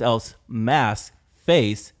someone else's mask,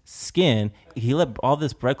 face, skin. He left all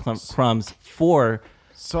this breadcrumbs for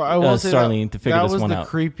So I will say Starling to figure that this was one the out.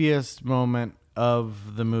 creepiest moment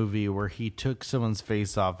of the movie where he took someone's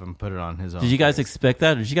face off and put it on his own. Did you guys expect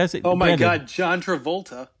that? Or did you guys? Oh my Brandon, God, John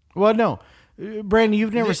Travolta. Well, no, Brandon,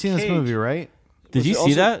 you've never Nick seen this Cage. movie, right? Did you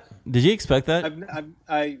see that? Did you expect that?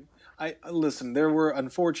 I listen. There were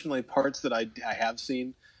unfortunately parts that I have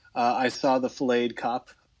seen. I saw the filleted cop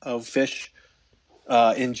of fish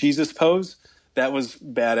in Jesus pose. That was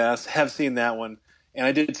badass. Have seen that one, and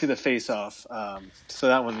I did see the Face Off. So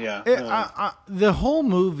that one, yeah. The whole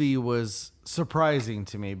movie was surprising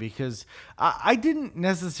to me because I didn't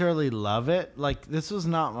necessarily love it. Like, this was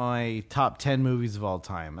not my top 10 movies of all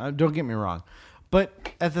time. Don't get me wrong. But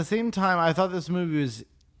at the same time, I thought this movie was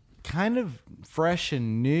kind of fresh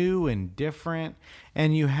and new and different.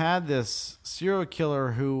 And you had this serial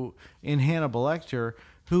killer who, in Hannibal Lecter,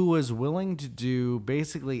 who was willing to do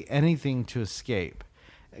basically anything to escape.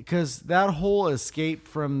 Because that whole escape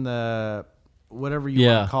from the whatever you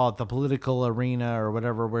want to call it, the political arena or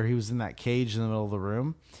whatever, where he was in that cage in the middle of the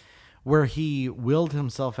room, where he willed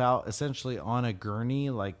himself out essentially on a gurney,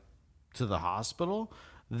 like to the hospital.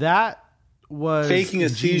 That was faking a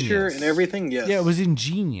ingenious. seizure and everything. Yes. Yeah, it was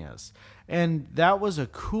ingenious. And that was a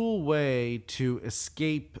cool way to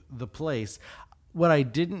escape the place. What I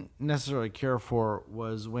didn't necessarily care for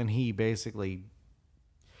was when he basically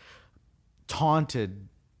taunted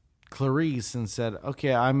Clarice and said,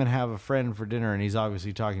 okay, I'm going to have a friend for dinner. And he's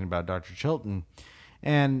obviously talking about Dr. Chilton.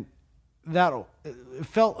 And it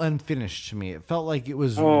felt unfinished to me. It felt like it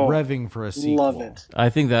was Oh, revving for a sequel. Love it. I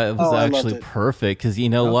think that was I loved actually it. perfect because you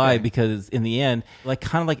know why? Okay. Because in the end, like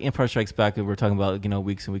kind of like Empire Strikes Back, that we were talking about,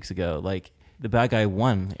 weeks and weeks ago. Like the bad guy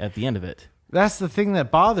won at the end of it. That's the thing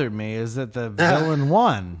that bothered me is that the villain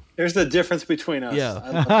won. There's the difference between us. Yeah.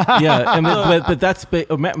 I love Yeah, I mean,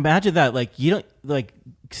 but imagine that. Like you don't like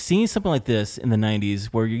seeing something like this in the '90s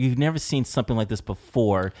where you've never seen something like this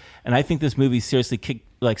before, and I think this movie seriously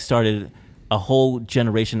started a whole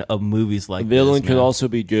generation of movies like The villain this. could man. also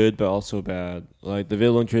be good, but also bad. Like the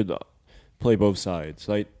villain could play both sides.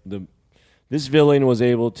 Like this villain was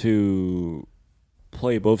able to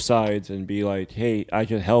play both sides and be like, "Hey, I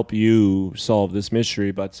can help you solve this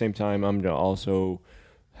mystery, but at the same time, I'm gonna also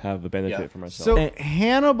have a benefit Yeah. for myself." So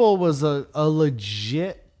Hannibal was a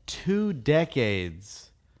legit 2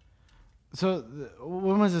 decades. So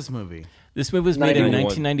when was this movie? This movie was made in 91.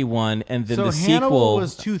 1991, and then So the Hannibal sequel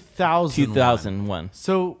was 2001. 2001.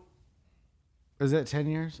 So is that 10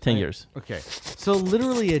 years? 10 years. Okay. So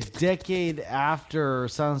literally a decade after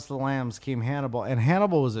Silence of the Lambs came Hannibal, and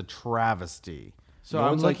Hannibal was a travesty. So No I'm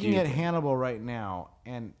one's like looking you, at though. Hannibal right now,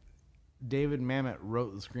 and David Mamet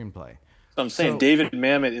wrote the screenplay. I'm saying So- David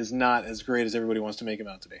Mamet is not as great as everybody wants to make him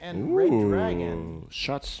out to be. And Red Dragon. Ooh,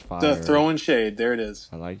 shots fired. The throwing shade. There it is.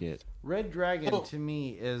 I like it. Red Dragon Oh. to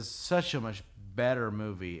me is such a much better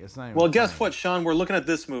movie. It's not even Well, guess funny. what, Sean? We're looking at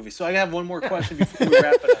this movie. So I have one more question before we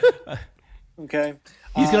wrap it up. Okay.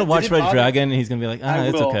 He's gonna did watch it Red bother- Dragon, and he's gonna be like, I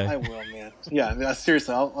it's will. okay. I will, man. Yeah,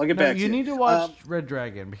 seriously. I'll get No, back to you you. need to watch Red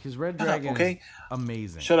Dragon because Red Dragon okay. is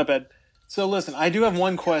amazing. Shut up, Ed. So listen, I do have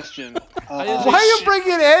one question. Why are you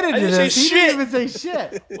bringing Ed into didn't say this? He shit. didn't even say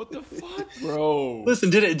shit. What the fuck, bro? Listen,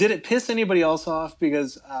 did it piss anybody else off?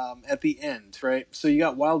 Because at the end, right? So you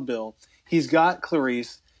got Wild Bill. He's got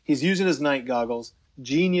Clarice. He's using his night goggles.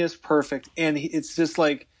 Genius, perfect. And it's just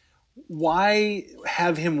like, why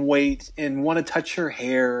have him wait and want to touch her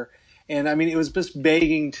hair? And I mean, it was just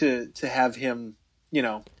begging to have him,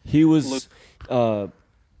 He was.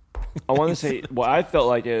 I want to say what I felt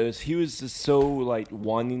like is he was just so like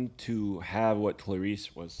wanting to have what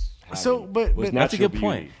Clarice was. Having, So, but was That's a natural good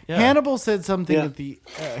point. beauty. Yeah. Hannibal said something Yeah. at the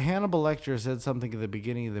Hannibal Lecter said something at the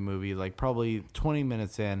beginning of the movie, like probably 20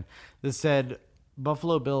 minutes in, that said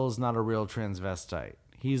Buffalo Bill is not a real transvestite.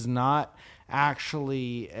 He's not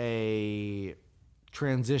actually a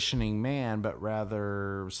transitioning man, but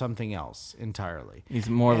rather something else entirely. He's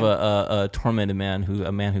more of a tormented man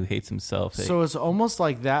a man who hates himself. So it's almost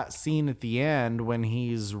like that scene at the end when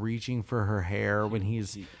he's reaching for her hair, when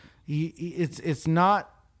it's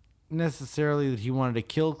not necessarily that he wanted to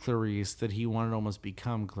kill Clarice, that he wanted to almost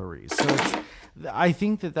become Clarice. So I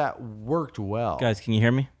think that worked well. Guys, can you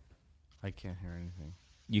hear me? I can't hear anything.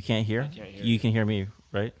 You can't hear? can't hear you can hear me,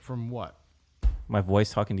 right? From what? My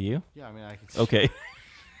voice talking to you? Yeah, I mean, I can. Okay.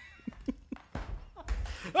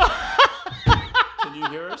 Can you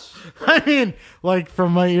hear us? I mean, like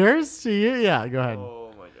from my ears to you. Yeah, go ahead.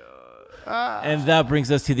 Oh my god. And that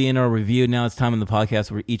brings us to the end of our review. Now it's time in the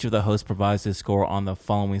podcast where each of the hosts provides his score on the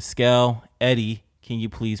following scale. Eddie, can you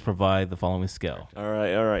please provide the following scale? All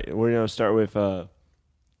right. We're gonna start with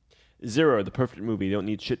 0, the perfect movie. You don't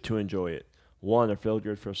need shit to enjoy it. 1, a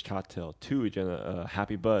feel-good first cocktail. 2, you're gonna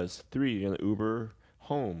happy buzz. 3, you're gonna Uber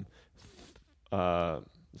home.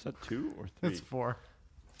 Is that 2 or 3? It's 4.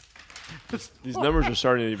 These numbers are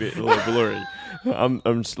starting to be a little blurry. I'm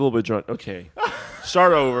just a little bit drunk. Okay,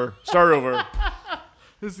 start over.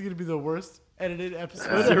 This is gonna be the worst edited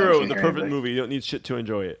episode. 0, the perfect movie. You don't need shit to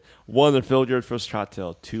enjoy it. 1, a feel-good first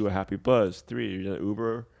cocktail. 2, a happy buzz. 3, you're gonna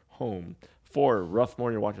Uber home. 4, rough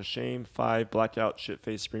morning walk of shame. 5, blackout,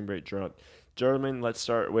 shit-faced, spring break drunk. Gentlemen, let's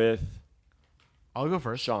start with I'll go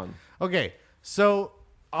first. Sean. Okay, so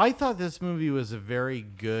I thought this movie was a very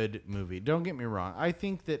good movie. Don't get me wrong. I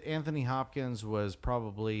think that Anthony Hopkins was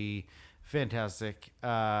probably fantastic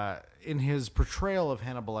in his portrayal of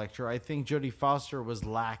Hannibal Lecter. I think Jodie Foster was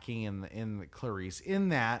lacking in the Clarice, in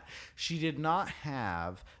that she did not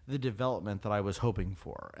have the development that I was hoping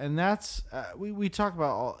for. And that's we talk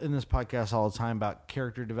about in this podcast all the time about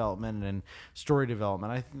character development and story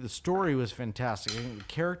development. I think the story was fantastic. I think the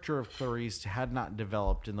character of Clarice had not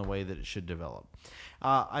developed in the way that it should develop.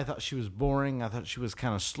 I thought she was boring. I thought she was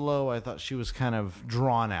kind of slow. I thought she was kind of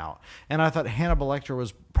drawn out. And I thought Hannibal Lecter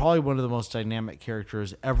was probably one of the most dynamic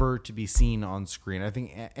characters ever to be seen on screen. I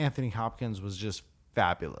think Anthony Hopkins was just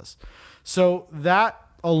fabulous. So that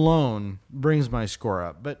alone brings my score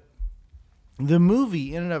up. But the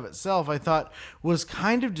movie in and of itself, I thought, was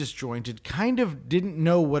kind of disjointed, kind of didn't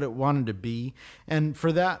know what it wanted to be. And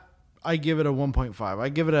for that, I give it a 1.5. I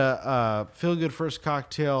give it a feel-good first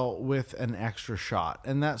cocktail with an extra shot.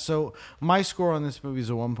 And so my score on this movie is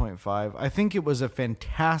a 1.5. I think it was a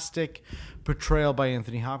fantastic portrayal by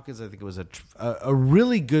Anthony Hopkins. I think it was a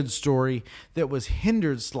really good story that was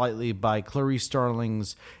hindered slightly by Clarice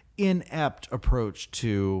Starling's inept approach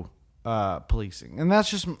to policing. And that's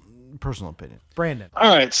just personal opinion. Brandon.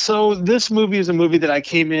 All right, so this movie is a movie that I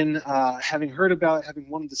came in having heard about, having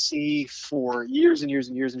wanted to see for years and years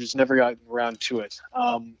and years, and just never got around to it.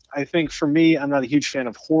 I think for me, I'm not a huge fan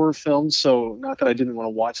of horror films, so not that I didn't want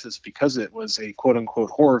to watch this because it was a quote-unquote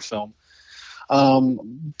horror film.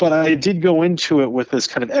 But I did go into it with this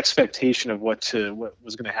kind of expectation of what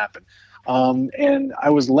was going to happen. And I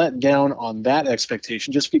was let down on that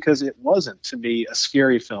expectation just because it wasn't, to me, a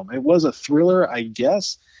scary film. It was a thriller, I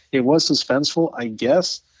guess. It was suspenseful, I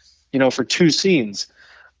guess, for 2 scenes.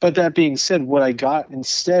 But that being said, what I got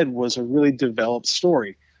instead was a really developed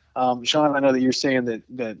story. Sean, I know that you're saying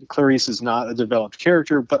that Clarice is not a developed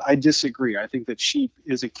character, but I disagree. I think that she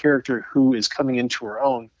is a character who is coming into her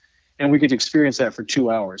own, and we get to experience that for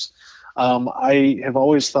 2 hours. I have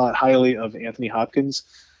always thought highly of Anthony Hopkins,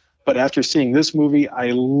 but after seeing this movie, I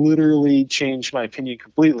literally changed my opinion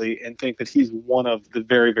completely and think that he's one of the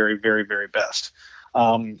very, very, very, very best.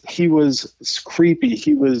 He was creepy.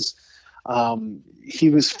 He was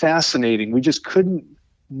fascinating. We just couldn't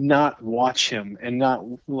not watch him and not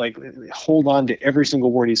hold on to every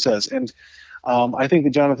single word he says. And I think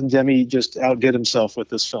that Jonathan Demme just outdid himself with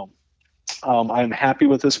this film. I'm happy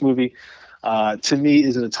with this movie. To me,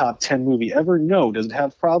 is it a top 10 movie ever? No. Does it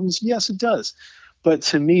have problems? Yes, it does. But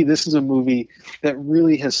to me, this is a movie that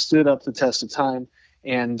really has stood up the test of time.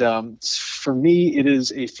 And for me, it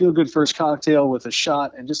is a feel-good first cocktail with a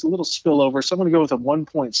shot and just a little spillover. So I'm going to go with a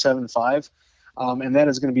 1.75, and that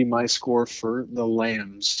is going to be my score for The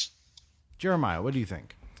Lambs. Jeremiah, what do you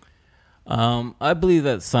think? I believe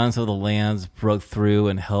that Silence of the Lambs broke through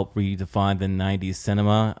and helped redefine the 90s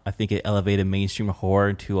cinema. I think it elevated mainstream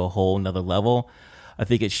horror to a whole nother level. I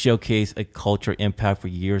think it showcased a culture impact for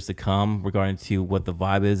years to come regarding to what the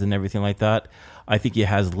vibe is and everything like that. I think it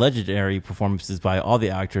has legendary performances by all the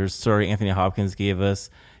actors. Sir Anthony Hopkins gave us,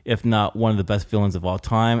 if not one of the best villains of all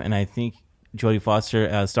time. And I think Jodie Foster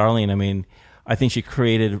as Starling, I think she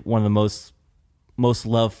created one of the most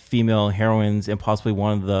loved female heroines and possibly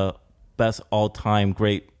one of the best all-time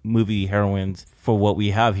great movie heroines for what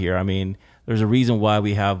we have here. There's a reason why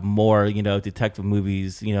we have more, detective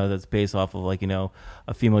movies, that's based off of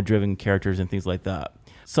a female-driven characters and things like that.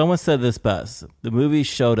 Someone said this best. The movie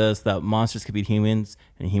showed us that monsters could be humans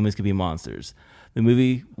and humans could be monsters. The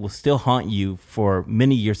movie will still haunt you for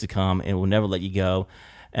many years to come and will never let you go.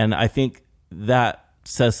 And I think that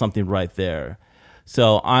says something right there.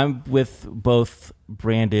 So I'm with both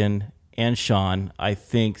Brandon and Sean. I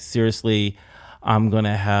think, seriously, I'm going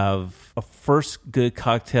to have a first good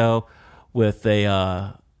cocktail with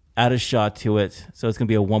a added shot to it. So it's going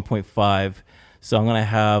to be a 1.5. So I'm going to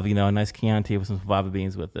have, a nice Chianti with some fava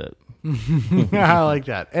beans with it. I like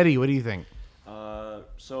that. Eddie, what do you think?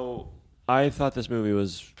 So I thought this movie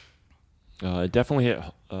was definitely hit.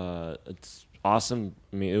 It's awesome.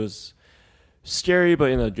 It was scary, but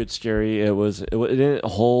in a good scary. It didn't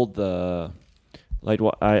hold the I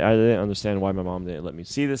didn't understand why my mom didn't let me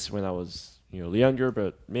see this when I was younger,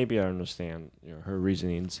 but maybe I understand her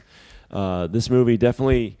reasonings. This movie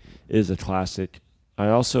definitely is a classic. I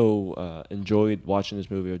also enjoyed watching this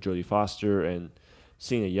movie with Jodie Foster and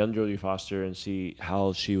seeing a young Jodie Foster and see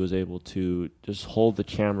how she was able to just hold the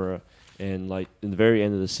camera and in the very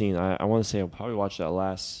end of the scene, I want to say I probably watched that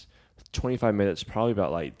last 25 minutes probably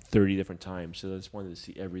about 30 different times. So I just wanted to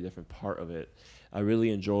see every different part of it. I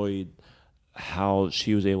really enjoyed how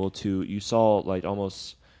she was able to. You saw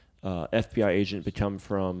almost FBI agent become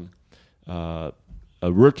from a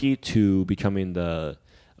rookie to becoming the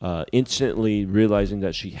instantly realizing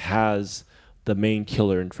that she has the main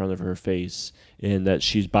killer in front of her face and that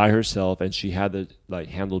she's by herself and she had to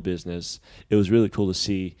handle business. It was really cool to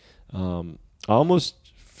see. I almost,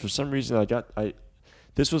 for some reason,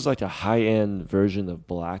 this was a high-end version of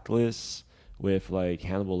Blacklist with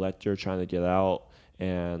Hannibal Lecter trying to get out.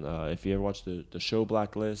 And if you ever watched the show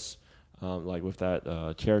Blacklist, with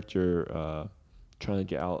that character trying to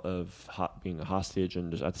get out of being a hostage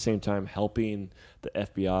and just at the same time helping the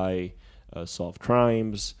FBI solve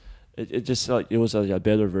crimes. It just it was a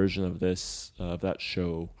better version of that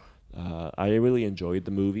show. I really enjoyed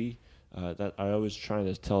the movie. That I was trying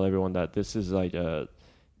to tell everyone that this is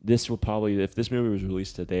this will probably, if this movie was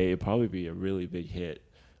released today, it'd probably be a really big hit,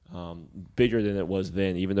 bigger than it was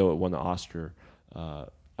then, even though it won the Oscar.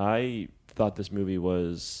 I thought this movie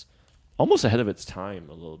was almost ahead of its time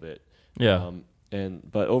a little bit. Yeah.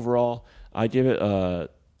 But overall, I give it I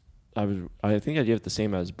think I give it the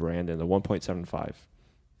same as Brandon, the 1.75.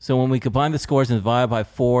 So when we combine the scores and divide by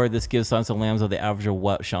 4, this gives Silence of the Lambs the average of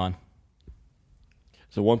what, Sean?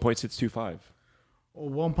 So 1.625.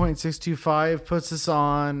 1.625 puts us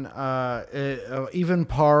on even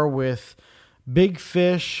par with Big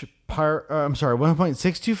Fish.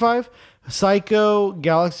 1.625, Psycho,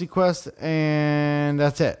 Galaxy Quest, and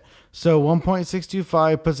that's it. So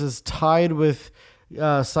 1.625 puts us tied with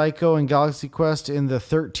Psycho and Galaxy Quest in the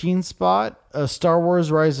 13th spot. Star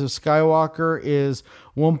Wars Rise of Skywalker is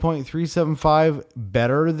 1.375,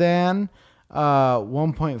 better than.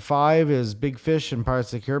 1.5 is Big Fish and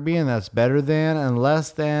Pirates of the Caribbean, that's better than. And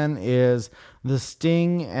less than is The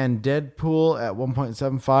Sting and Deadpool at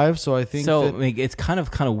 1.75. So I think it's kind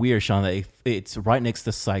of weird, Sean, that it's right next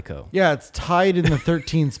to Psycho. Yeah, it's tied in the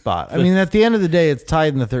 13th spot. I mean, at the end of the day, it's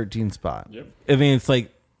tied in the 13th spot. Yep. I mean, it's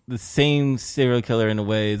like the same serial killer in a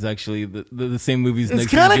way is actually the same movies.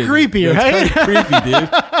 It's kind of creepy, right? It's kind of creepy, dude.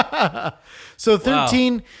 So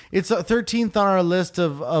 13, it's 13th on our list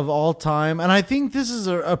of all time, and I think this is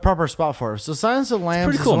a proper spot for us. So Silence of the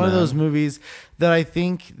Lambs is one of those movies that I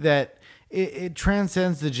think that it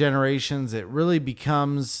transcends the generations. It really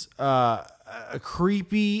becomes a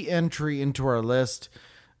creepy entry into our list.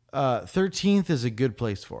 13th is a good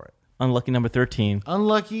place for it. Unlucky number 13.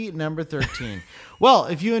 Unlucky number 13. Well,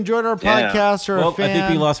 if you enjoyed our podcast or a fan... I think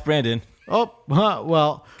we lost Brandon. Oh,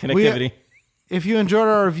 well... Connectivity. If you enjoyed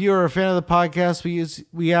our review or are a fan of the podcast,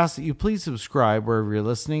 we ask that you please subscribe wherever you're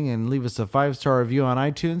listening and leave us a 5-star review on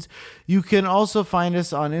iTunes. You can also find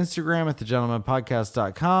us on Instagram at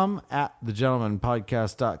thegentlemanpodcast.com, at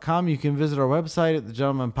thegentlemanpodcast.com. You can visit our website at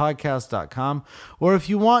thegentlemanpodcast.com. Or if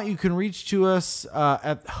you want, you can reach to us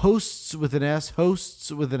at hosts with an S, at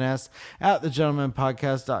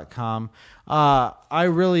thegentlemanpodcast.com. I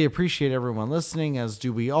really appreciate everyone listening, as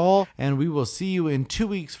do we all. And we will see you in 2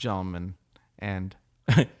 weeks, gentlemen. And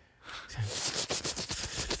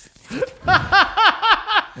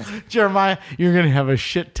Jeremiah, you're going to have a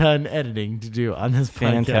shit ton editing to do on this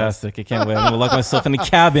podcast. Fantastic. I can't wait. I'm going to lock myself in the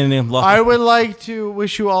cabin. And I would like to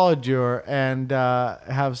wish you all a jour and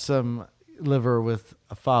have some liver with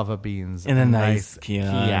fava beans and a nice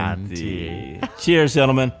Chianti. Cheers,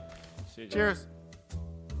 gentlemen. Cheers.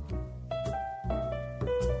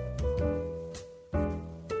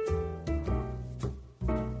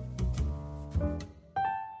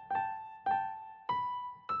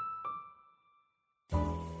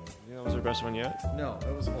 Best one yet? No,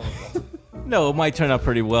 it was horrible. No, it might turn out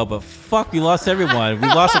pretty well, but fuck, we lost everyone. We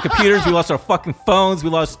lost our computers, we lost our fucking phones, we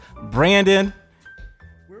lost Brandon.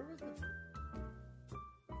 Where was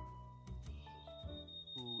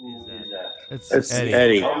It's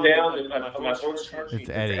Eddie. Calm down. It's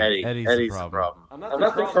Eddie. Eddie's the problem. I'm not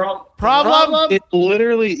the problem. Problem? It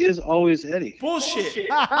literally is always Eddie. Bullshit. Two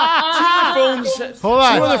other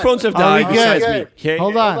phones have Are we died besides good? me. Okay?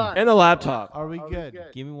 Hold on. And the laptop. Are we good?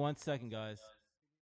 Give me 1 second, guys.